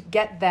least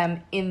get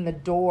them in the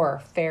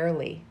door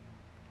fairly.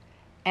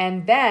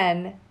 And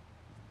then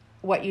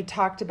what you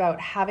talked about,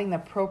 having the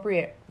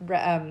appropriate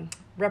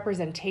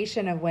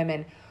representation of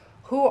women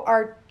who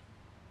are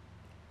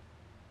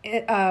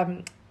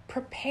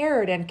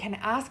prepared and can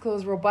ask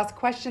those robust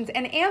questions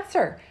and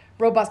answer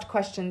robust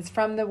questions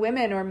from the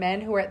women or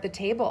men who are at the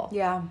table.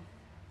 Yeah.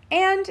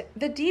 And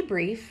the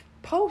debrief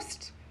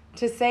post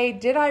to say,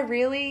 did I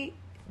really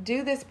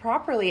do this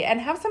properly?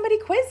 And have somebody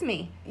quiz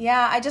me.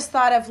 Yeah, I just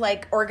thought of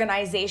like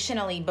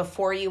organizationally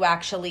before you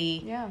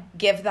actually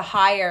give the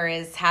hire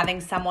is having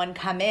someone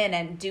come in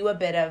and do a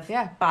bit of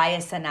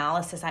bias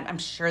analysis. I'm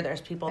sure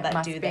there's people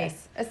that do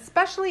this.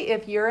 Especially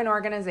if you're an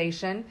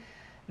organization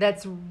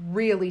that's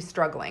really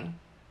struggling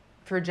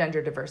for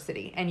gender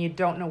diversity and you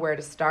don't know where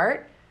to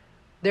start.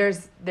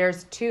 There's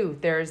 2.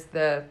 There's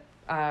the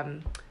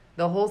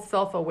whole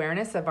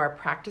self-awareness of our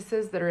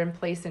practices that are in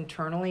place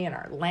internally and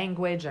our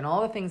language and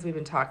all the things we've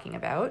been talking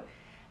about.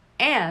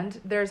 And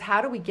there's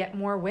how do we get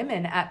more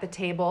women at the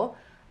table,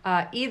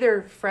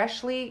 either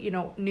freshly,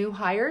 new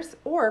hires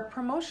or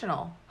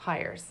promotional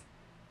hires.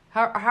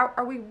 How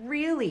are we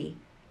really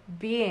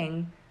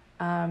being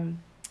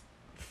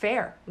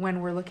fair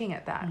when we're looking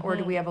at that? Mm-hmm. Or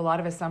do we have a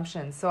lot of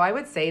assumptions? So I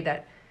would say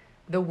that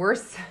the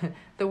worse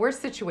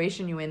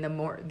situation you're in,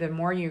 the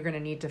more you're going to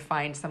need to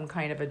find some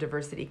kind of a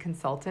diversity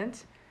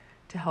consultant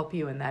to help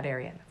you in that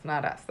area. It's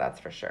not us, that's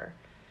for sure.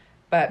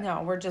 But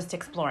no, we're just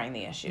exploring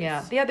the issues.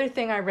 Yeah. The other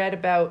thing I read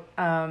about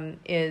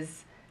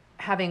is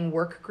having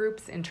work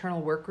groups,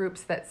 internal work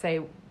groups that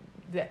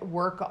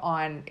work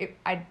on it.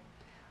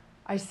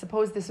 I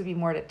suppose this would be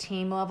more at a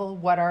team level.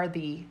 What are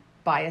the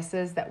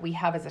biases that we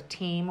have as a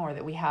team or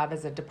that we have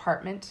as a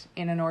department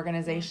in an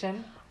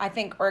organization? I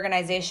think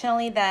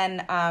organizationally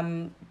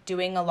then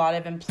doing a lot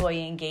of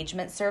employee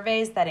engagement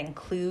surveys that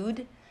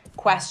include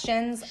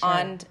questions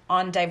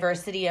on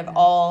diversity of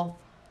all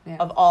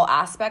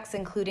aspects,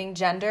 including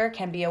gender,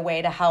 can be a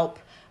way to help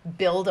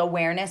build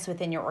awareness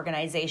within your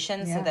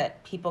organization so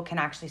that people can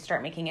actually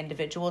start making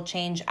individual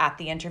change at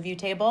the interview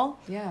table.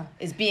 Yeah.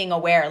 Is being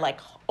aware, like,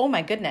 oh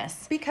my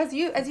goodness. Because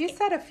as you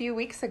said a few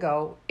weeks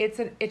ago,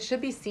 it should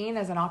be seen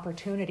as an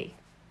opportunity.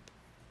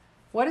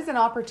 What is an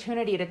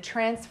opportunity to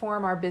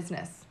transform our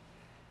business?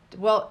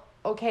 Well,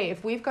 okay,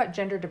 if we've got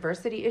gender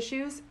diversity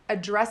issues,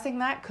 addressing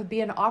that could be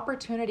an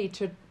opportunity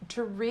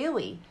to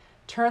really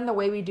turn the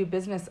way we do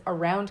business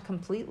around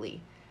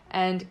completely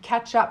and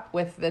catch up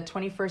with the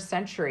 21st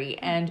century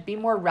and be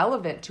more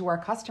relevant to our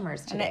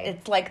customers today. And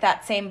it's like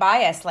that same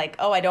bias, like,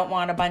 oh, I don't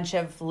want a bunch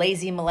of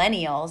lazy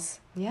millennials.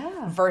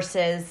 Yeah.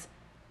 Versus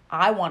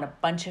I want a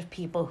bunch of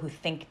people who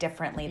think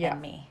differently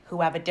than me, who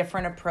have a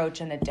different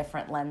approach and a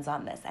different lens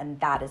on this. And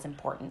that is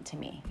important to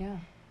me. Yeah.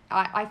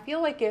 I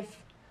feel like if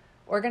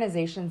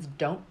organizations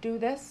don't do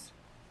this,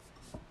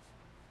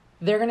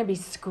 they're going to be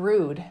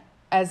screwed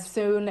as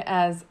soon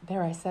as,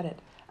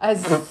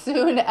 as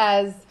soon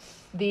as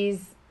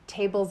these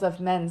tables of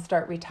men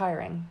start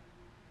retiring.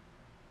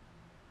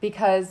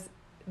 Because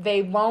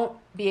they won't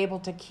be able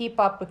to keep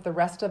up with the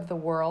rest of the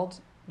world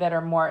that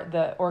are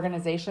the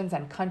organizations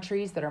and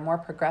countries that are more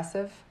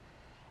progressive,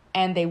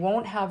 and they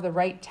won't have the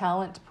right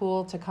talent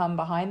pool to come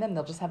behind them.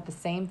 They'll just have the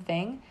same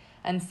thing,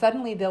 and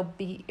suddenly they'll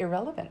be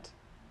irrelevant.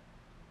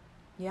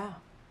 Yeah.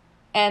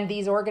 And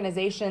these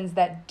organizations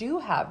that do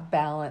have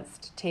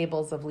balanced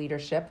tables of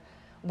leadership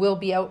will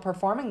be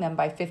outperforming them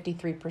by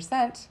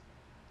 53%,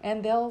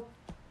 and they'll,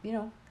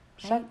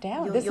 shut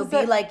down.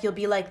 You'll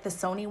be like the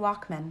Sony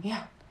Walkman.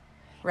 Yeah.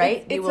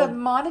 Right? It's a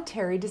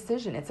monetary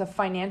decision. It's a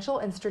financial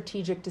and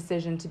strategic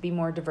decision to be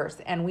more diverse.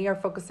 And we are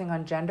focusing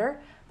on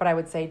gender, but I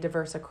would say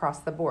diverse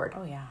across the board.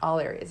 Oh, yeah. All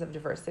areas of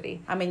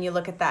diversity. I mean, you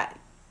look at that.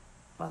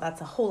 Well,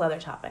 that's a whole other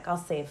topic. I'll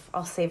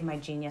save my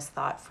genius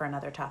thought for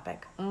another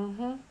topic.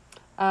 Mm-hmm.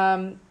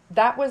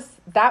 That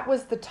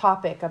was the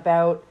topic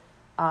about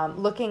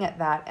looking at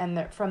that,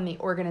 and from the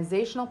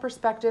organizational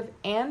perspective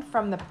and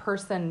from the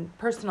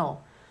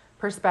personal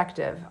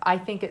perspective. I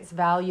think it's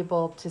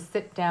valuable to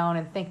sit down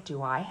and think,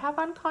 do I have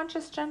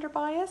unconscious gender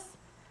bias?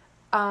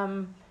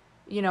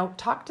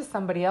 Talk to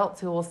somebody else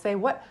who will say,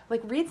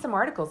 read some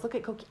articles, look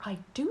at Koki. I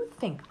do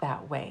think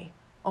that way.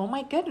 Oh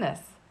my goodness.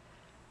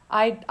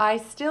 I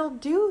still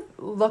do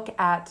look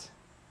at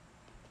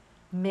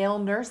male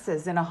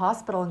nurses in a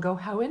hospital and go,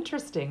 how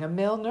interesting, a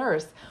male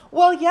nurse.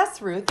 Well,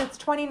 yes, Ruth, it's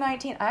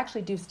 2019. I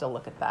actually do still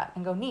look at that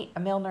and go, neat,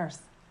 a male nurse.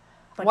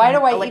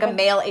 A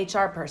male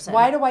HR person.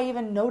 Why do I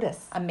even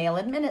notice? A male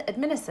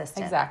admin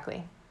assistant.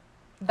 Exactly.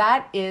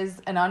 That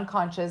is an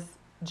unconscious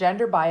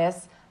gender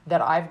bias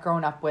that I've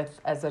grown up with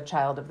as a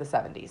child of the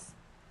 70s.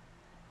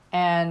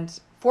 And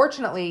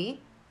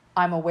fortunately,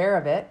 I'm aware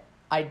of it.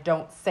 I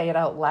don't say it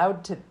out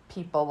loud to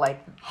people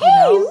like,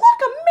 hey, look,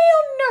 a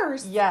male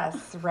nurse.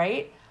 Yes,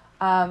 right?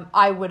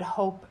 I would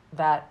hope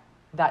that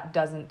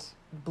doesn't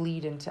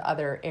bleed into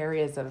other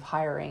areas of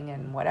hiring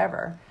and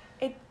whatever.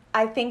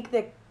 I think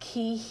the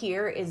key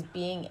here is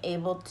being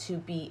able to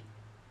be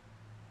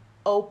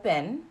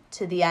open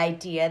to the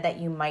idea that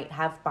you might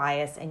have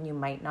bias and you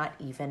might not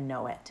even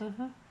know it.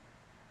 Mm-hmm.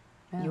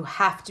 Yeah. You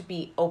have to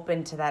be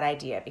open to that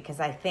idea,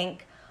 because I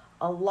think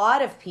a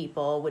lot of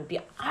people would be,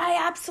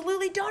 I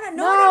absolutely don't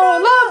know.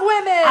 No, love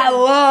women. I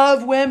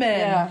love women.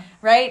 Yeah.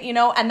 Right?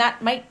 And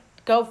that might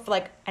go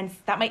for and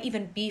that might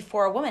even be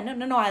for a woman.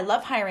 No, I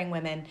love hiring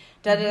women.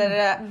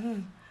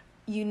 Mm-hmm.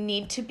 You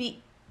need to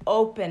be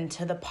open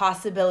to the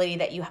possibility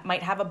that you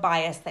might have a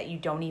bias that you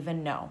don't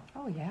even know.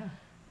 Oh, yeah.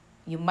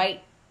 You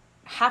might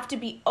have to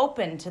be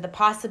open to the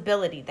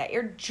possibility that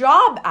your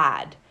job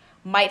ad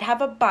might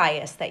have a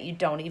bias that you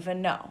don't even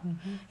know.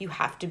 Mm-hmm. You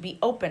have to be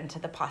open to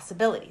the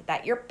possibility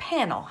that your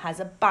panel has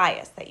a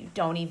bias that you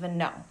don't even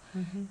know.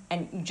 Mm-hmm.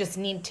 And you just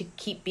need to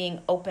keep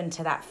being open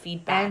to that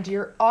feedback. And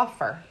your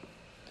offer,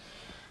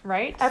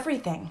 right?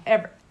 Everything.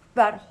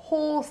 That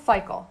whole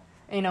cycle.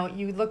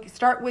 You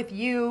start with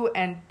you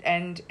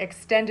and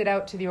extend it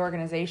out to the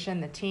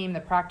organization, the team, the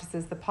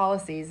practices, the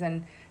policies,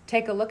 and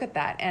take a look at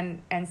that.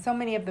 And so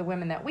many of the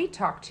women that we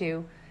talk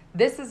to,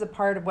 this is a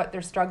part of what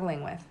they're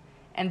struggling with.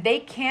 And they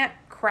can't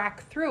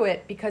crack through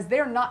it because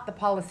they're not the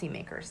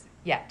policymakers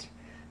yet.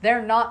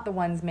 They're not the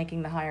ones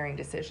making the hiring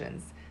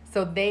decisions.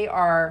 So they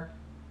are,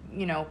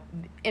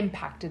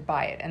 impacted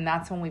by it. And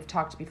that's when we've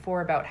talked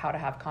before about how to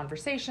have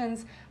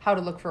conversations, how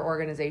to look for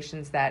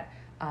organizations that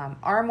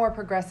are more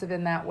progressive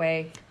in that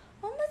way.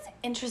 Well, that's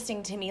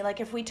interesting to me.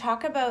 If we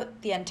talk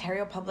about the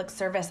Ontario Public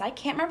Service, I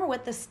can't remember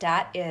what the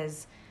stat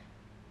is,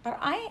 but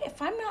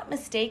if I'm not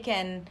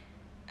mistaken,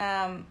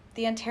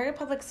 the Ontario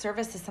Public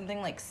Service is something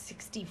like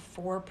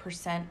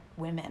 64%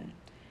 women.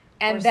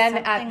 And then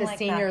at the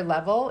senior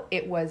level,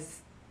 it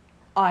was,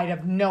 I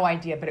have no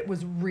idea, but it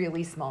was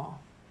really small.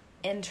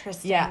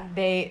 Interesting. Yeah,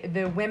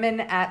 the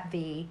women at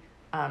the,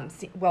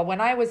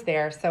 when I was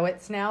there, so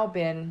it's now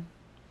been...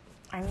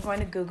 I'm going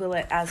to Google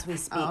it as we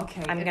speak. Oh,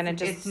 okay. I'm going to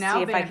just see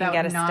if I can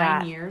get a stat. It's now been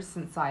about 9 years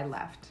since I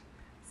left.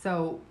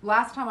 So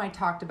last time I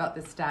talked about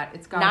this stat,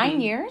 it's got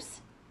 9 years?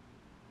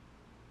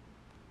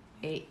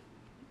 8.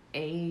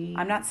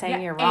 I'm not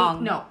saying you're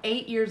wrong.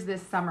 8 years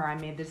this summer I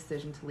made the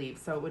decision to leave.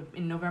 So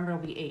in November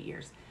it'll be 8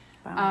 years.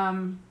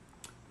 Wow.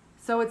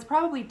 So it's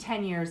probably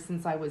 10 years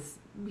since I was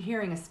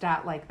hearing a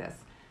stat like this.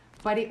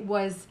 But it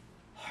was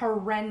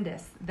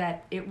horrendous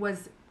that it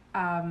was,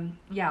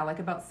 like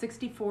about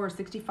 64 or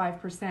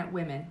 65%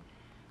 women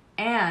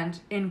and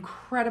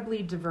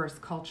incredibly diverse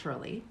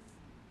culturally,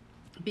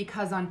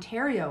 because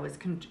Ontario is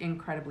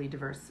incredibly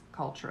diverse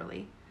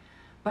culturally.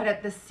 But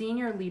at the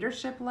senior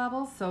leadership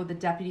level, so the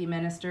deputy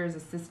ministers,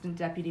 assistant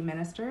deputy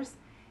ministers,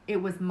 it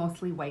was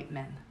mostly white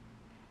men.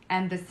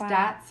 And the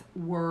stats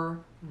were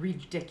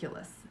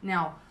ridiculous.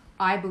 Now,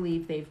 I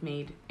believe they've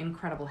made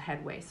incredible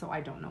headway, so I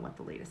don't know what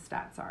the latest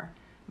stats are.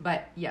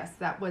 But yes,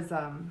 that was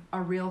a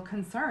real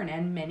concern,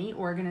 and many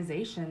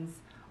organizations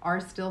are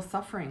still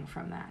suffering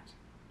from that.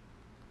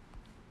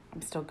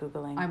 I'm still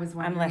Googling. I was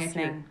wondering if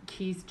your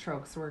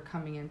keystrokes were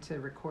coming into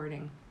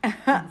recording.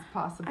 It's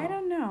possible. I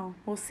don't know.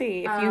 We'll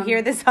see. If you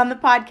hear this on the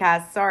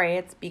podcast, sorry,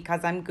 it's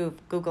because I'm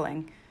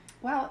Googling.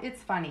 Well,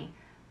 it's funny.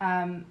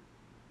 You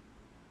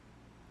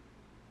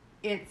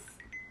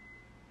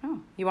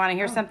want to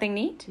hear something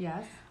neat?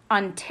 Yes.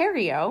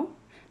 Ontario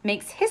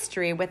makes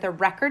history with a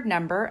record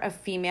number of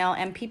female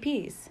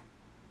MPPs.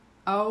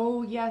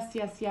 Oh, yes.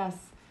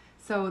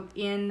 So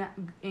in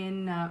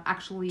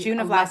actually June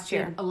of last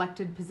year,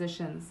 elected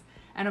positions.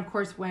 And of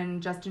course,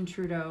 when Justin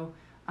Trudeau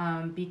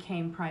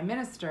became prime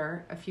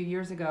minister a few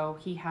years ago,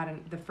 he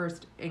had the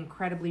first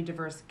incredibly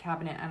diverse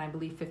cabinet, and I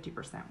believe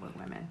 50% were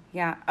women.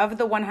 Yeah. Of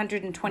the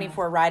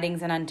 124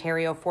 ridings in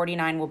Ontario,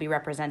 49 will be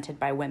represented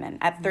by women.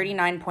 At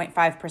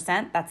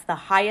 39.5%, that's the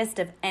highest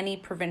of any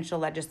provincial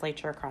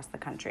legislature across the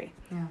country.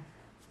 Yeah.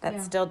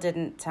 That still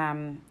didn't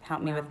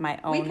help me with my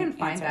own We can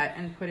find answer. that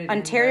and put it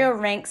Ontario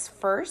ranks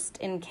first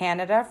in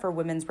Canada for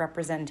women's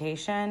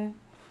representation.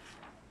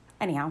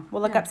 Anyhow,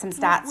 we'll look up some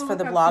stats for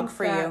the blog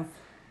for you.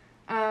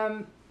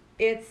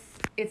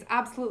 It's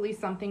absolutely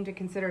something to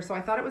consider. So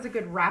I thought it was a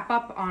good wrap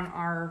up on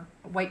our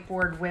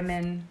whiteboard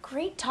women.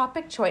 Great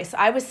topic choice.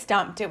 I was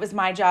stumped. It was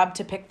my job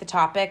to pick the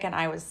topic, and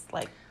I was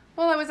like...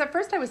 Well, at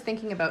first I was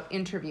thinking about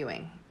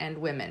interviewing and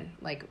women,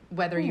 like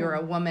whether you're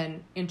a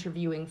woman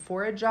interviewing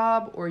for a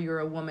job or you're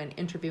a woman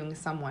interviewing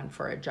someone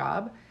for a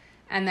job.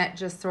 And that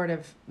just sort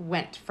of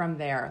went from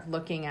there,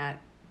 looking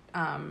at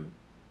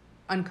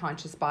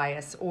unconscious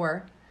bias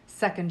or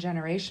second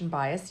generation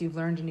bias. You've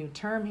learned a new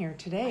term here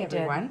today,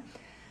 everyone.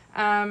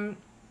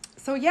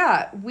 So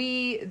yeah,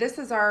 this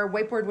is our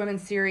Whiteboard Women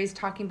series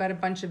talking about a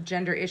bunch of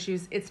gender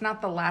issues. It's not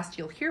the last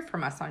you'll hear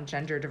from us on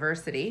gender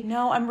diversity.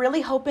 No, I'm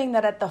really hoping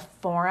that at the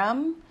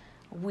forum,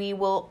 we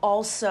will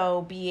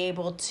also be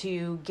able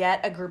to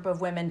get a group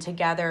of women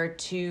together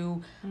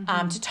to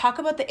talk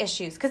about the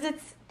issues. Because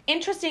it's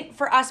interesting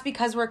for us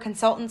because we're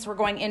consultants, we're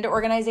going into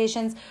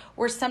organizations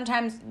where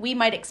sometimes we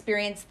might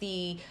experience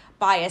the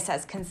bias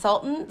as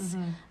consultants,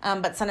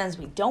 but sometimes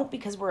we don't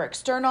because we're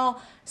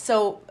external.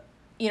 So,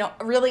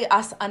 really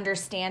us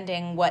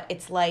understanding what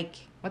it's like.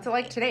 What's it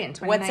like today in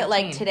 2019? What's it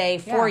like today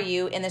for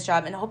you in this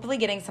job, and hopefully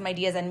getting some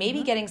ideas and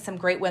maybe getting some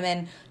great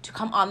women to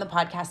come on the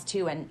podcast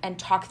too and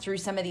talk through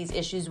some of these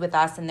issues with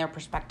us and their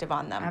perspective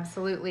on them.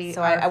 Absolutely.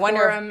 So I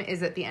wonder. Our forum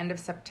is at the end of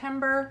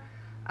September.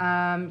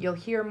 You'll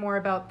hear more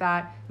about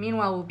that.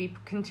 Meanwhile, we'll be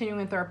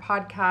continuing with our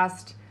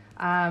podcast.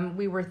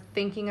 We were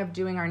thinking of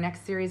doing our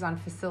next series on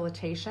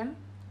facilitation.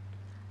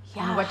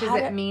 Yeah. And what does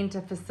it mean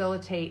to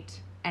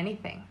facilitate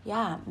anything?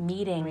 Yeah,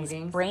 meetings,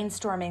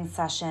 brainstorming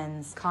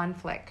sessions,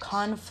 conflict,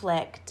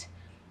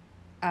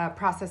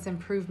 process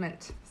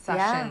improvement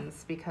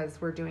sessions,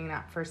 because we're doing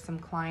that for some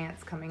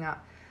clients coming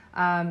up.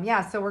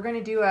 So we're going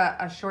to do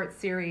a short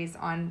series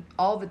on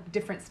all the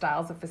different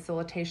styles of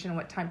facilitation,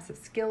 what types of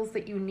skills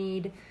that you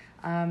need,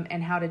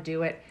 and how to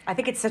do it. I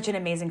think it's such an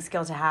amazing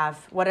skill to have.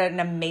 What an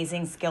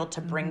amazing skill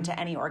to bring to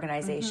any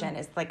organization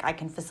is like, I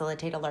can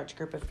facilitate a large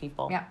group of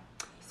people. Yeah.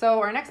 So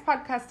our next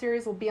podcast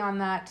series will be on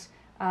that.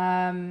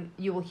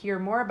 You will hear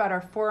more about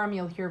our forum.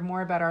 You'll hear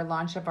more about our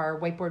launch of our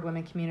Whiteboard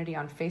Women community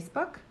on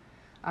Facebook,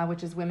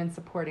 which is Women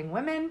Supporting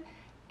Women.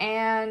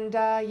 And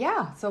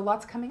so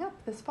lots coming up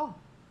this fall.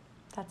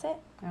 That's it.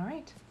 All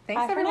right.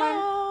 Thanks, everyone.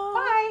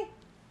 Bye.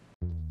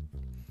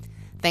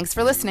 Thanks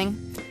for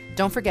listening.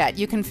 Don't forget,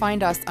 you can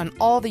find us on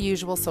all the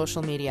usual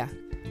social media.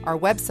 Our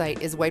website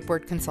is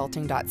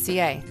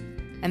whiteboardconsulting.ca.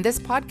 And this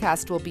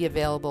podcast will be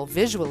available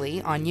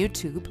visually on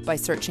YouTube by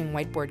searching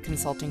Whiteboard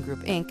Consulting Group,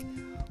 Inc.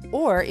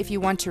 Or if you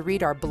want to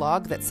read our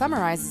blog that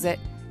summarizes it,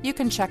 you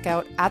can check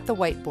out At the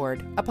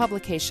Whiteboard, a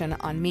publication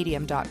on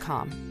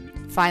medium.com.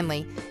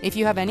 Finally, if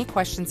you have any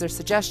questions or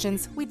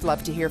suggestions, we'd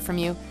love to hear from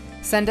you.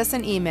 Send us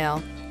an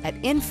email at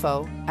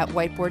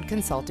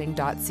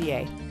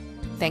info@whiteboardconsulting.ca.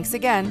 Thanks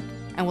again,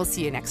 and we'll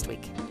see you next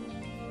week.